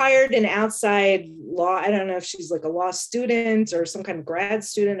hired an outside law. I don't know if she's like a law student or some kind of grad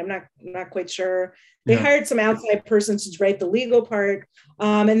student. I'm not quite sure. They hired some outside person to write the legal part,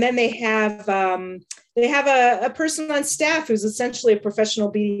 and then they have a person on staff who's essentially a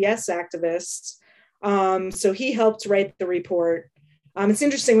professional BDS activist. So he helped write the report. It's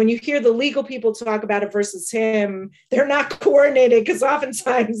interesting when you hear the legal people talk about it versus him, they're not coordinated because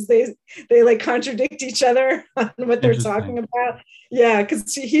oftentimes they like contradict each other on what they're talking about. Yeah,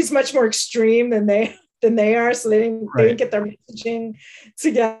 because he's much more extreme than they are, so they didn't get their messaging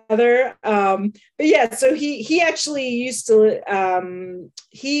together. But yeah, so he actually used to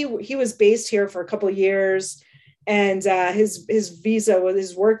he was based here for a couple of years. And his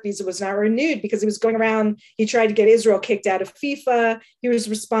work visa was not renewed because he was going around. He tried to get Israel kicked out of FIFA. He was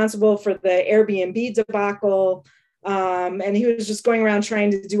responsible for the Airbnb debacle. And he was just going around trying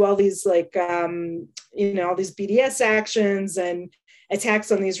to do all these all these BDS actions and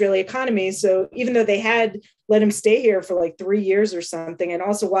attacks on the Israeli economy. So even though they had let him stay here for like 3 years or something, and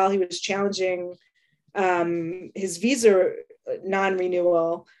also while he was challenging his visa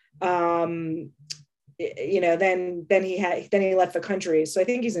non-renewal, then he left the country. So I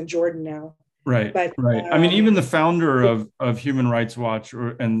think he's in Jordan now. Right. But, right. I mean, even the founder of Human Rights Watch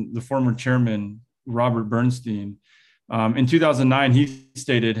and the former chairman, Robert Bernstein, in 2009, he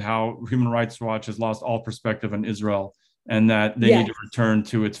stated how Human Rights Watch has lost all perspective on Israel and that they need to return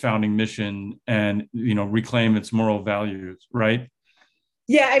to its founding mission and, reclaim its moral values. Right.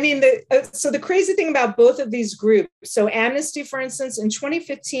 Yeah, I mean, so the crazy thing about both of these groups, so Amnesty, for instance, in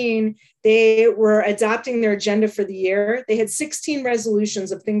 2015, they were adopting their agenda for the year. They had 16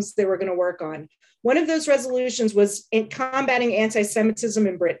 resolutions of things they were going to work on. One of those resolutions was in combating anti-Semitism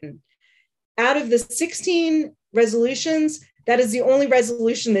in Britain. Out of the 16 resolutions, that is the only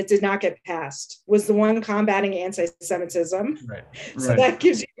resolution that did not get passed, was the one combating anti-Semitism. Right. So that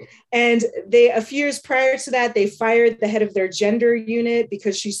gives you, and a few years prior to that, they fired the head of their gender unit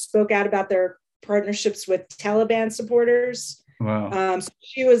because she spoke out about their partnerships with Taliban supporters. Wow. So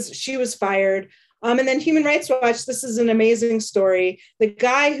she was fired. And then Human Rights Watch, this is an amazing story. The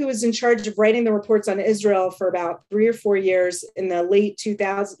guy who was in charge of writing the reports on Israel for about 3 or 4 years in the late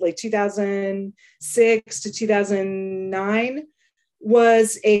 2000s, like 2006 to 2009,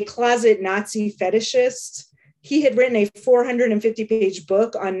 was a closet Nazi fetishist. He had written a 450-page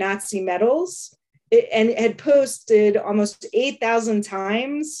book on Nazi medals and had posted almost 8,000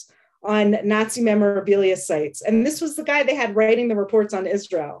 times on Nazi memorabilia sites. And this was the guy they had writing the reports on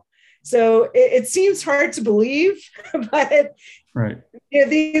Israel. So it seems hard to believe, but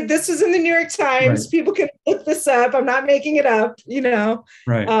this is in the New York Times. Right. People can look this up. I'm not making it up,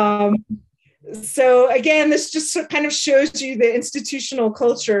 Right. So again, this just kind of shows you the institutional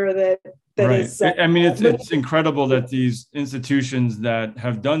culture that is. I mean, it's incredible that these institutions that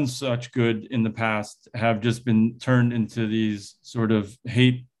have done such good in the past have just been turned into these sort of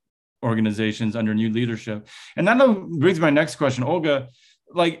hate organizations under new leadership. And that brings my next question, Olga.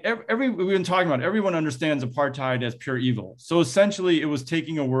 Like we've been talking about, everyone understands apartheid as pure evil. So essentially it was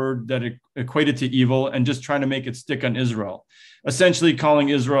taking a word that equated to evil and just trying to make it stick on Israel, essentially calling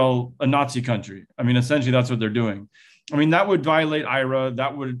Israel a Nazi country. I mean, essentially that's what they're doing. I mean, that would violate IRA.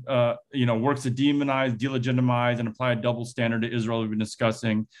 That would, works to demonize, delegitimize, and apply a double standard to Israel we've been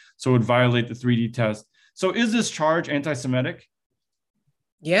discussing. So it would violate the 3D test. So is this charge anti-Semitic?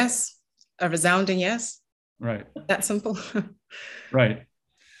 Yes, a resounding yes. Right. That simple. Right.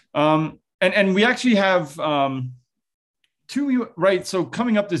 And we actually have two, right? So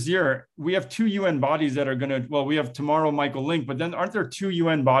coming up this year, we have 2 UN bodies that are going to, we have tomorrow Michael Link, but then aren't there 2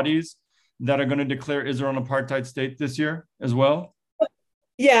 UN bodies that are going to declare Israel an apartheid state this year as well?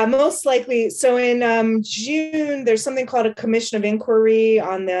 Yeah, most likely. So in June, there's something called a Commission of Inquiry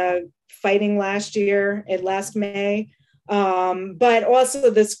on the fighting last May. But also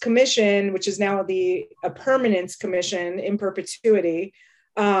this commission, which is now a permanent commission in perpetuity,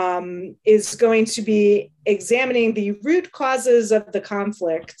 is going to be examining the root causes of the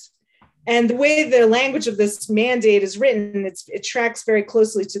conflict. And the way the language of this mandate is written, it tracks very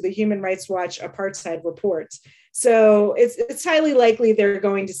closely to the Human Rights Watch apartheid report. So it's highly likely they're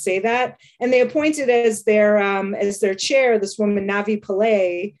going to say that. And they appointed as their chair this woman, Navi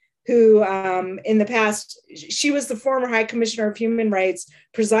Pillay, who in the past, she was the former High Commissioner of Human Rights,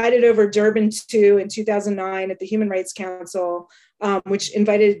 presided over Durban II in 2009 at the Human Rights Council, which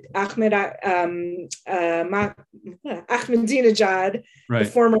invited Ahmadinejad, the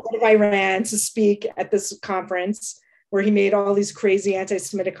former head of Iran, to speak at this conference where he made all these crazy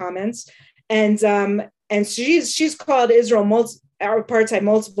anti-Semitic comments. And she's called Israel apartheid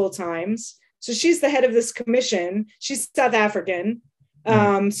multiple times. So she's the head of this commission. She's South African.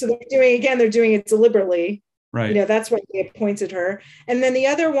 So they're doing it deliberately. Right. That's why they appointed her. And then the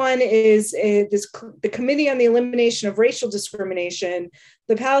other one is the Committee on the Elimination of Racial Discrimination.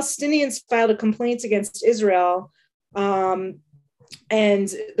 The Palestinians filed a complaint against Israel. And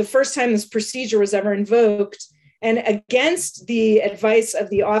the first time this procedure was ever invoked, and against the advice of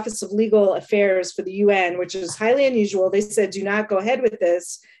the Office of Legal Affairs for the UN, which is highly unusual, they said, do not go ahead with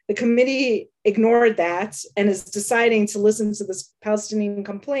this. The committee ignored that and is deciding to listen to this Palestinian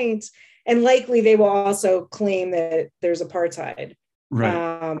complaint. And likely they will also claim that there's apartheid.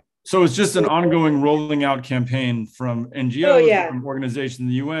 Right. So it's just an ongoing rolling out campaign from NGOs, from organizations in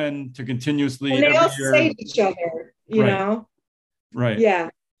the UN to continuously. And they all say to each other, you know? Right. Yeah.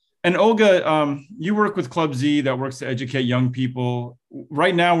 And Olga, you work with Club Z that works to educate young people.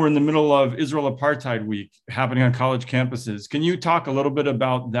 Right now, we're in the middle of Israel Apartheid Week happening on college campuses. Can you talk a little bit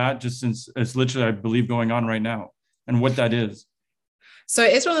about that, just since it's literally, I believe, going on right now, and what that is? So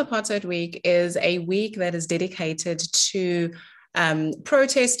Israel Apartheid Week is a week that is dedicated to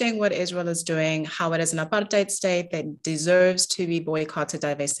protesting what Israel is doing, how it is an apartheid state that deserves to be boycotted,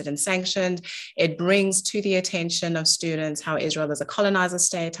 divested, and sanctioned. It brings to the attention of students how Israel is a colonizer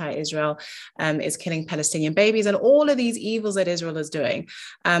state, how Israel is killing Palestinian babies, and all of these evils that Israel is doing.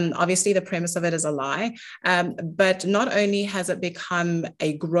 Obviously, the premise of it is a lie, but not only has it become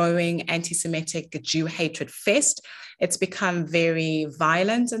a growing anti-Semitic Jew hatred fest, it's become very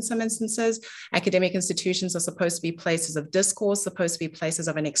violent in some instances. Academic institutions are supposed to be places of discourse, supposed to be places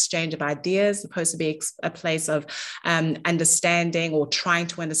of an exchange of ideas, supposed to be a place of understanding or trying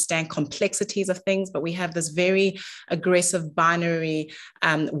to understand complexities of things. But we have this very aggressive binary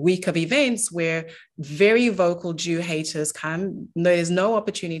week of events where very vocal Jew haters come. There's no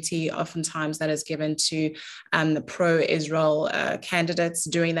opportunity oftentimes that is given to the pro-Israel candidates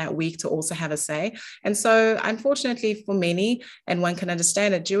during that week to also have a say. And so unfortunately for many, and one can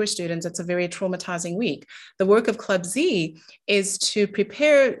understand it, Jewish students, it's a very traumatizing week. The work of Club Z is to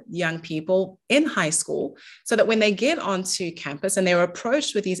prepare young people in high school so that when they get onto campus and they're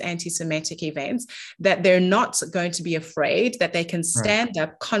approached with these anti-Semitic events, that they're not going to be afraid, that they can stand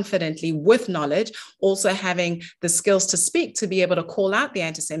up confidently with knowledge, also having the skills to speak, to be able to call out the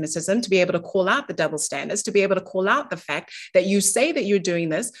anti-Semitism, to be able to call out the double standards, to be able to call out the fact that you say that you're doing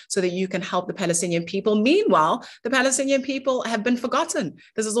this so that you can help the Palestinian people. Meanwhile, the Palestinian people have been forgotten.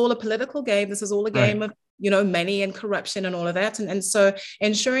 This is all a political game. This is all a game of money and corruption and all of that. And so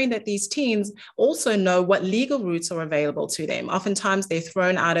ensuring that these teens also know what legal routes are available to them. Oftentimes they're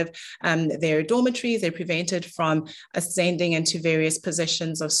thrown out of their dormitories, they're prevented from ascending into various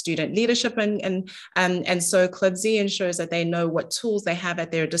positions of student leadership. And so Club Z ensures that they know what tools they have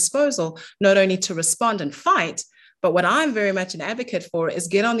at their disposal, not only to respond and fight, but what I'm very much an advocate for is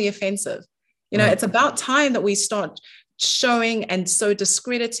get on the offensive. It's about time that we start showing and so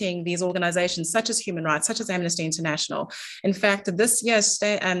discrediting these organizations such as human rights, such as Amnesty International. In fact, this year,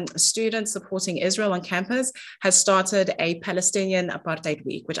 students supporting Israel on campus has started a Palestinian Apartheid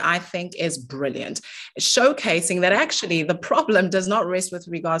Week, which I think is brilliant, showcasing that actually the problem does not rest with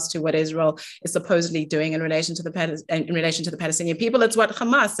regards to what Israel is supposedly doing in relation to the Palestinian people. It's what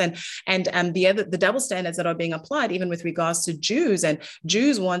Hamas and the double standards that are being applied, even with regards to Jews and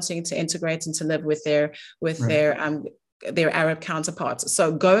Jews wanting to integrate and to live with their Arab counterparts.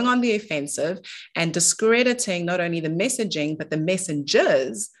 So going on the offensive and discrediting not only the messaging, but the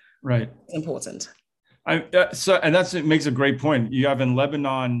messengers is important. And it makes a great point. You have in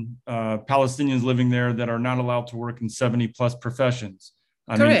Lebanon, Palestinians living there that are not allowed to work in 70 plus professions.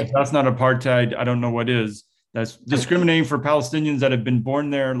 I mean, if that's not apartheid, I don't know what is. That's discriminating for Palestinians that have been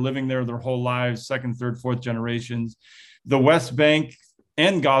born there, living there their whole lives, second, third, fourth generations. The West Bank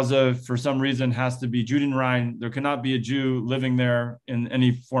and Gaza, for some reason, has to be Judenrein. There cannot be a Jew living there in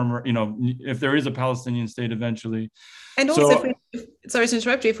any form, if there is a Palestinian state eventually. And also, sorry to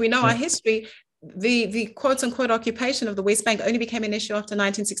interrupt you, if we know our history, the quote unquote occupation of the West Bank only became an issue after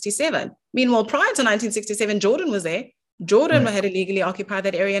 1967. Meanwhile, prior to 1967, Jordan was there. Jordan had illegally occupied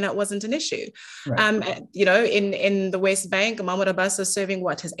that area and it wasn't an issue. In the West Bank, Mahmoud Abbas is serving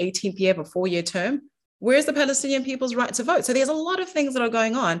his 18th year of a 4-year term. Where's the Palestinian people's right to vote? So there's a lot of things that are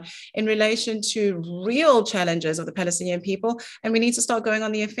going on in relation to real challenges of the Palestinian people, and we need to start going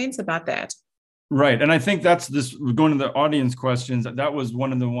on the offense about that. Right. And I think that's this, going to the audience questions, that was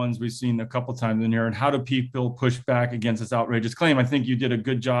one of the ones we've seen a couple times in here. And how do people push back against this outrageous claim? I think you did a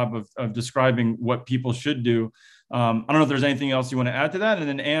good job of describing what people should do. I don't know if there's anything else you want to add to that. And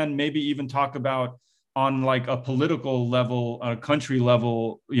then Anne, maybe even talk about on like a political level, a country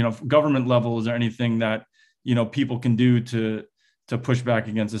level, government level, is there anything that, people can do to push back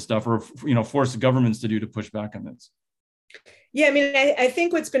against this stuff, or force the governments to do to push back on this? Yeah, I mean, I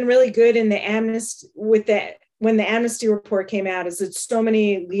think what's been really good in the amnesty when the amnesty report came out is that so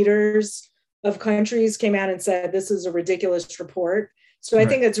many leaders of countries came out and said this is a ridiculous report. So I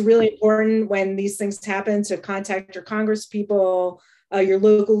think it's really important when these things happen to contact your Congress people, your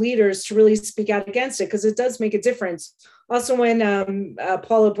local leaders, to really speak out against it, because it does make a difference. Also, when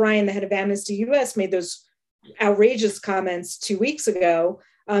Paul O'Brien, the head of Amnesty US, made those outrageous comments 2 weeks ago,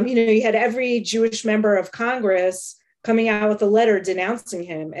 you had every Jewish member of Congress coming out with a letter denouncing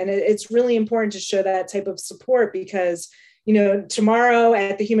him. And it's really important to show that type of support, because tomorrow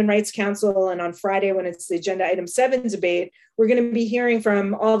at the Human Rights Council and on Friday when it's the Agenda Item 7 debate, we're going to be hearing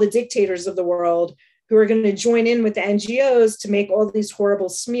from all the dictators of the world who are going to join in with the NGOs to make all these horrible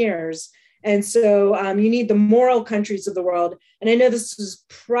smears. And so you need the moral countries of the world. And I know this is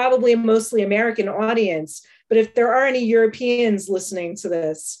probably a mostly American audience, but if there are any Europeans listening to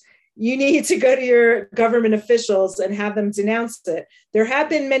this, you need to go to your government officials and have them denounce it. There have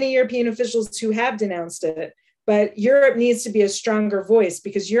been many European officials who have denounced it, but Europe needs to be a stronger voice,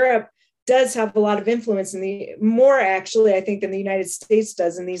 because Europe does have a lot of influence more actually, I think, than the United States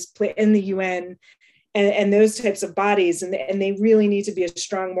does in the UN and those types of bodies. And they really need to be a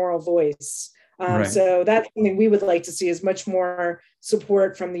strong moral voice. So that's something we would like to see, is much more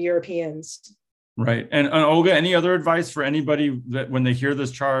support from the Europeans. Right. And Olga, any other advice for anybody that when they hear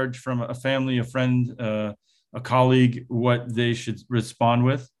this charge from a family, a friend, a colleague, what they should respond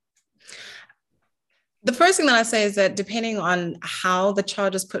with? The first thing that I say is that depending on how the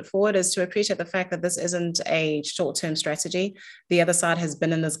charge is put forward, is to appreciate the fact that this isn't a short-term strategy. The other side has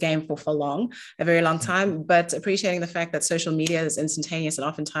been in this game for a very long time, but appreciating the fact that social media is instantaneous and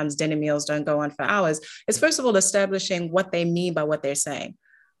oftentimes dinner meals don't go on for hours is, first of all, establishing what they mean by what they're saying.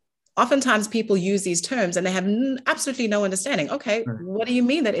 Oftentimes people use these terms and they have absolutely no understanding. Okay, what do you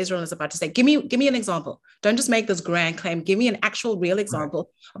mean that Israel is about to say? Give me an example. Don't just make this grand claim. Give me an actual real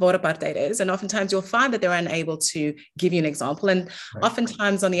example of what apartheid is. And oftentimes you'll find that they're unable to give you an example. And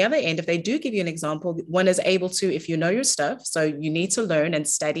oftentimes on the other end, if they do give you an example, one is able to, if you know your stuff, so you need to learn and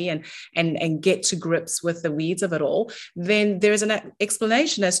study and get to grips with the weeds of it all, then there's an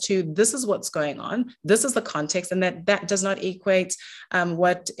explanation as to this is what's going on. This is the context, and that does not equate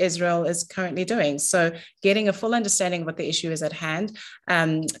what Israel is currently doing. So getting a full understanding of what the issue is at hand,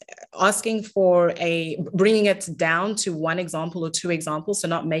 asking for bringing it down to one example or two examples, so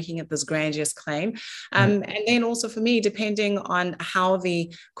not making it this grandiose claim. And then also for me, depending on how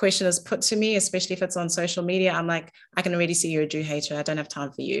the question is put to me, especially if it's on social media, I'm like, I can already see you're a Jew hater. I don't have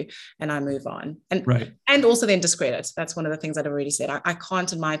time for you. And I move on. And also then discredit. That's one of the things that I've already said. I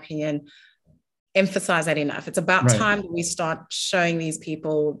can't, in my opinion, emphasize that enough. It's about time that we start showing these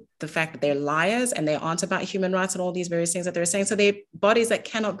people the fact that they're liars and they aren't about human rights and all these various things that they're saying. So they're bodies that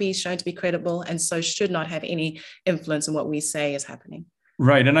cannot be shown to be credible, and so should not have any influence in what we say is happening.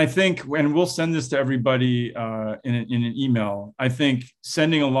 Right. And I think, and we'll send this to everybody in an email, I think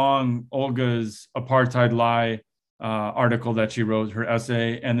sending along Olga's Apartheid Lie article that she wrote, her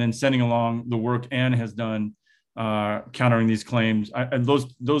essay, and then sending along the work Anne has done countering these claims.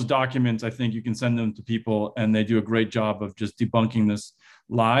 Those documents, I think you can send them to people and they do a great job of just debunking this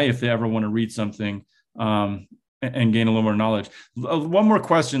lie if they ever want to read something and gain a little more knowledge. One more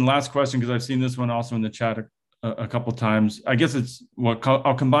question, last question, because I've seen this one also in the chat a couple times. I guess it's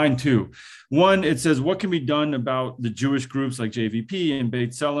I'll combine two. One, it says, what can be done about the Jewish groups like JVP and Beit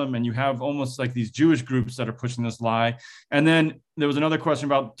Tselem? And you have almost like these Jewish groups that are pushing this lie. And then there was another question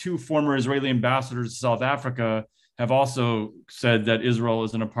about two former Israeli ambassadors to South Africa have also said that Israel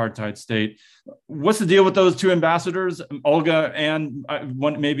is an apartheid state. What's the deal with those two ambassadors? Olga, and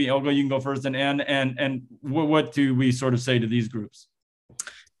maybe Olga, you can go first, and Anne, and what do we sort of say to these groups?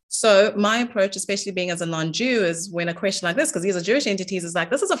 So my approach, especially being as a non-Jew, is when a question like this, because these are Jewish entities, is like,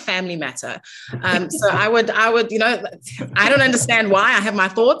 this is a family matter. So I would, I don't understand why. I have my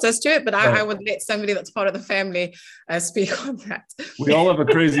thoughts as to it, but I would let somebody that's part of the family speak on that. We all have a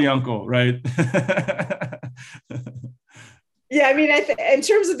crazy uncle, right? Yeah, I mean, in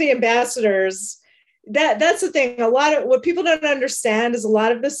terms of the ambassadors, that's the thing. A lot of what people don't understand is a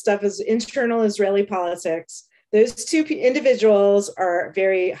lot of this stuff is internal Israeli politics. Those two individuals are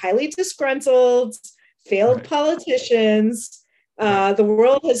very highly disgruntled, failed politicians. The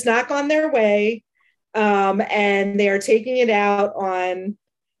world has not gone their way, and they are taking it out on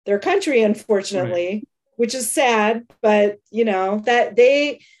their country, unfortunately, which is sad. But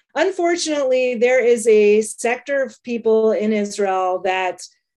unfortunately, there is a sector of people in Israel that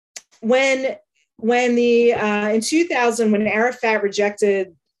in 2000, when Arafat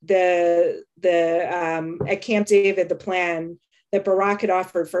rejected at Camp David, the plan that Barak had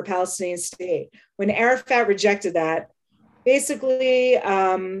offered for a Palestinian state. When Arafat rejected that, basically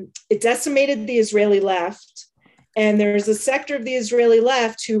it decimated the Israeli left. And there's a sector of the Israeli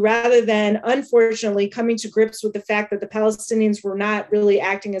left who, rather than unfortunately coming to grips with the fact that the Palestinians were not really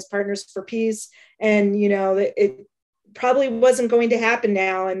acting as partners for peace, and it probably wasn't going to happen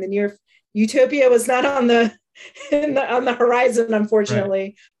now, and the near utopia was not on the on the horizon,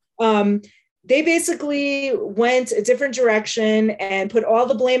 unfortunately. Right. They basically went a different direction and put all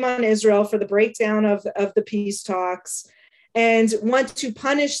the blame on Israel for the breakdown of the peace talks, and want to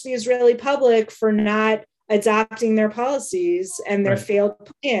punish the Israeli public for not adopting their policies and their failed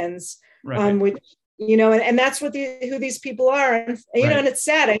plans, which, and that's what who these people are. And, and it's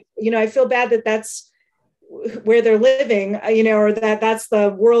sad. I feel bad that that's where they're living, or that's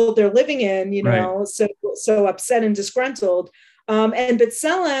the world they're living in, so upset and disgruntled. And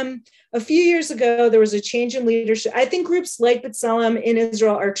B'Tselem, a few years ago, there was a change in leadership. I think groups like B'Tselem in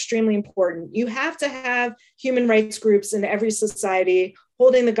Israel are extremely important. You have to have human rights groups in every society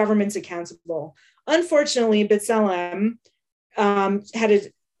holding the governments accountable. Unfortunately, B'Tselem had a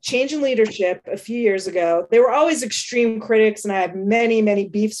change in leadership a few years ago. They were always extreme critics, and I have many, many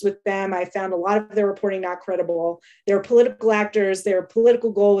beefs with them. I found a lot of their reporting not credible. They were political actors. Their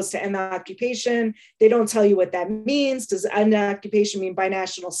political goal was to end the occupation. They don't tell you what that means. Does end the occupation mean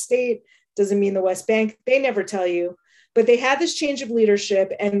binational state? Does it mean the West Bank? They never tell you. But they had this change of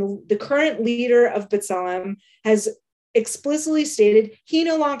leadership, and the current leader of B'Tselem has explicitly stated he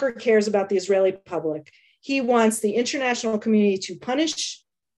no longer cares about the Israeli public. He wants the international community to punish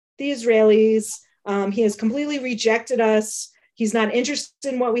the Israelis. He has completely rejected us. He's not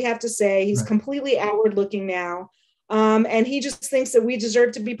interested in what we have to say. He's completely outward looking now. And he just thinks that we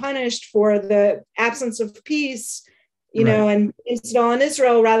deserve to be punished for the absence of peace, and it's all in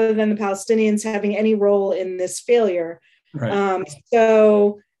Israel rather than the Palestinians having any role in this failure.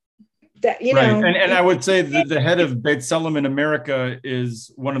 So that, and I would say that the head of B'Tselem in America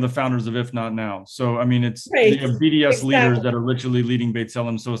is one of the founders of If Not Now. So, I mean, it's BDS leaders that are literally leading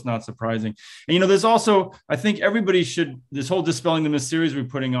B'Tselem, so it's not surprising. And, there's also, I think everybody should, this whole Dispelling the Myth series we're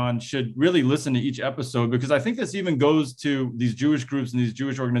putting on should really listen to each episode, because I think this even goes to these Jewish groups and these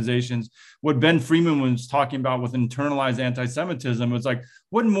Jewish organizations. What Ben Freeman was talking about with internalized anti-Semitism was like,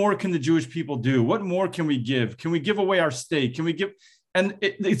 what more can the Jewish people do? What more can we give? Can we give away our state? Can we give... And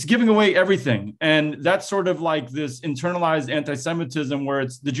it's giving away everything. And that's sort of like this internalized anti-Semitism where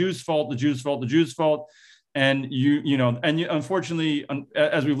it's the Jews' fault, the Jews' fault, the Jews' fault. And unfortunately,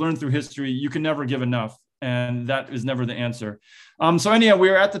 as we've learned through history, you can never give enough. And that is never the answer. So anyhow, we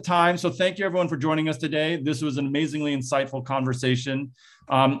are at the time. So thank you everyone for joining us today. This was an amazingly insightful conversation.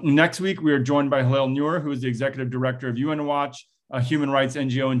 Next week, we are joined by Hillel Nur, who is the executive director of UN Watch, a human rights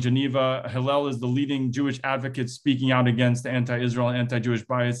NGO in Geneva. Hillel is the leading Jewish advocate speaking out against the anti-Israel and anti-Jewish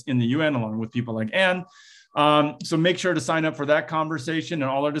bias in the UN, along with people like Anne. So make sure to sign up for that conversation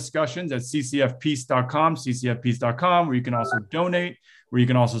and all our discussions at ccfpeace.com, where you can also donate, where you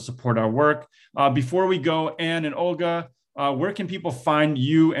can also support our work. Before we go, Anne and Olga, where can people find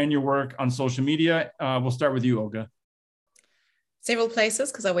you and your work on social media? We'll start with you, Olga. Several places,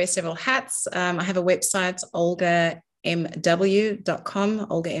 because I wear several hats. I have a website, olgamw.com.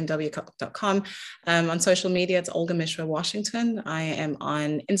 On social media, it's Olga Mishra Washington. I am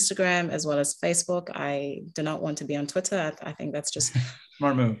on Instagram as well as Facebook. I do not want to be on Twitter. I think that's just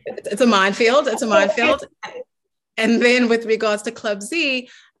smart move. It's a minefield. And then with regards to Club Z,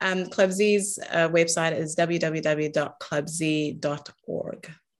 Club Z's website is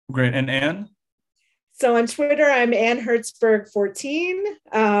www.clubz.org. Great. And Anne? So on Twitter, I'm Anne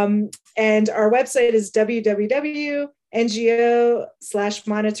Hertzberg14, and our website is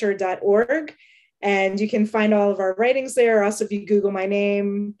www.ngo/monitor.org, and you can find all of our writings there. Also, if you Google my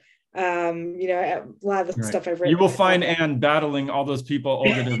name, a lot of the stuff I've written. You will find Anne battling all those people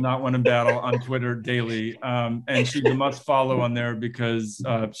Olga does not want to battle on Twitter daily, and she's a must follow on there because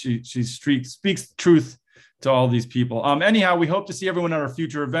she speaks truth to all these people. Anyhow, we hope to see everyone at our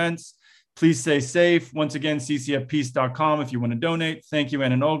future events. Please stay safe. Once again, ccfpeace.com if you want to donate. Thank you,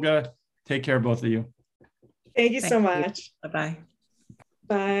 Anne and Olga. Take care, both of you. Thank you so much. Bye-bye.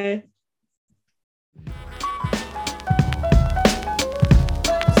 Bye.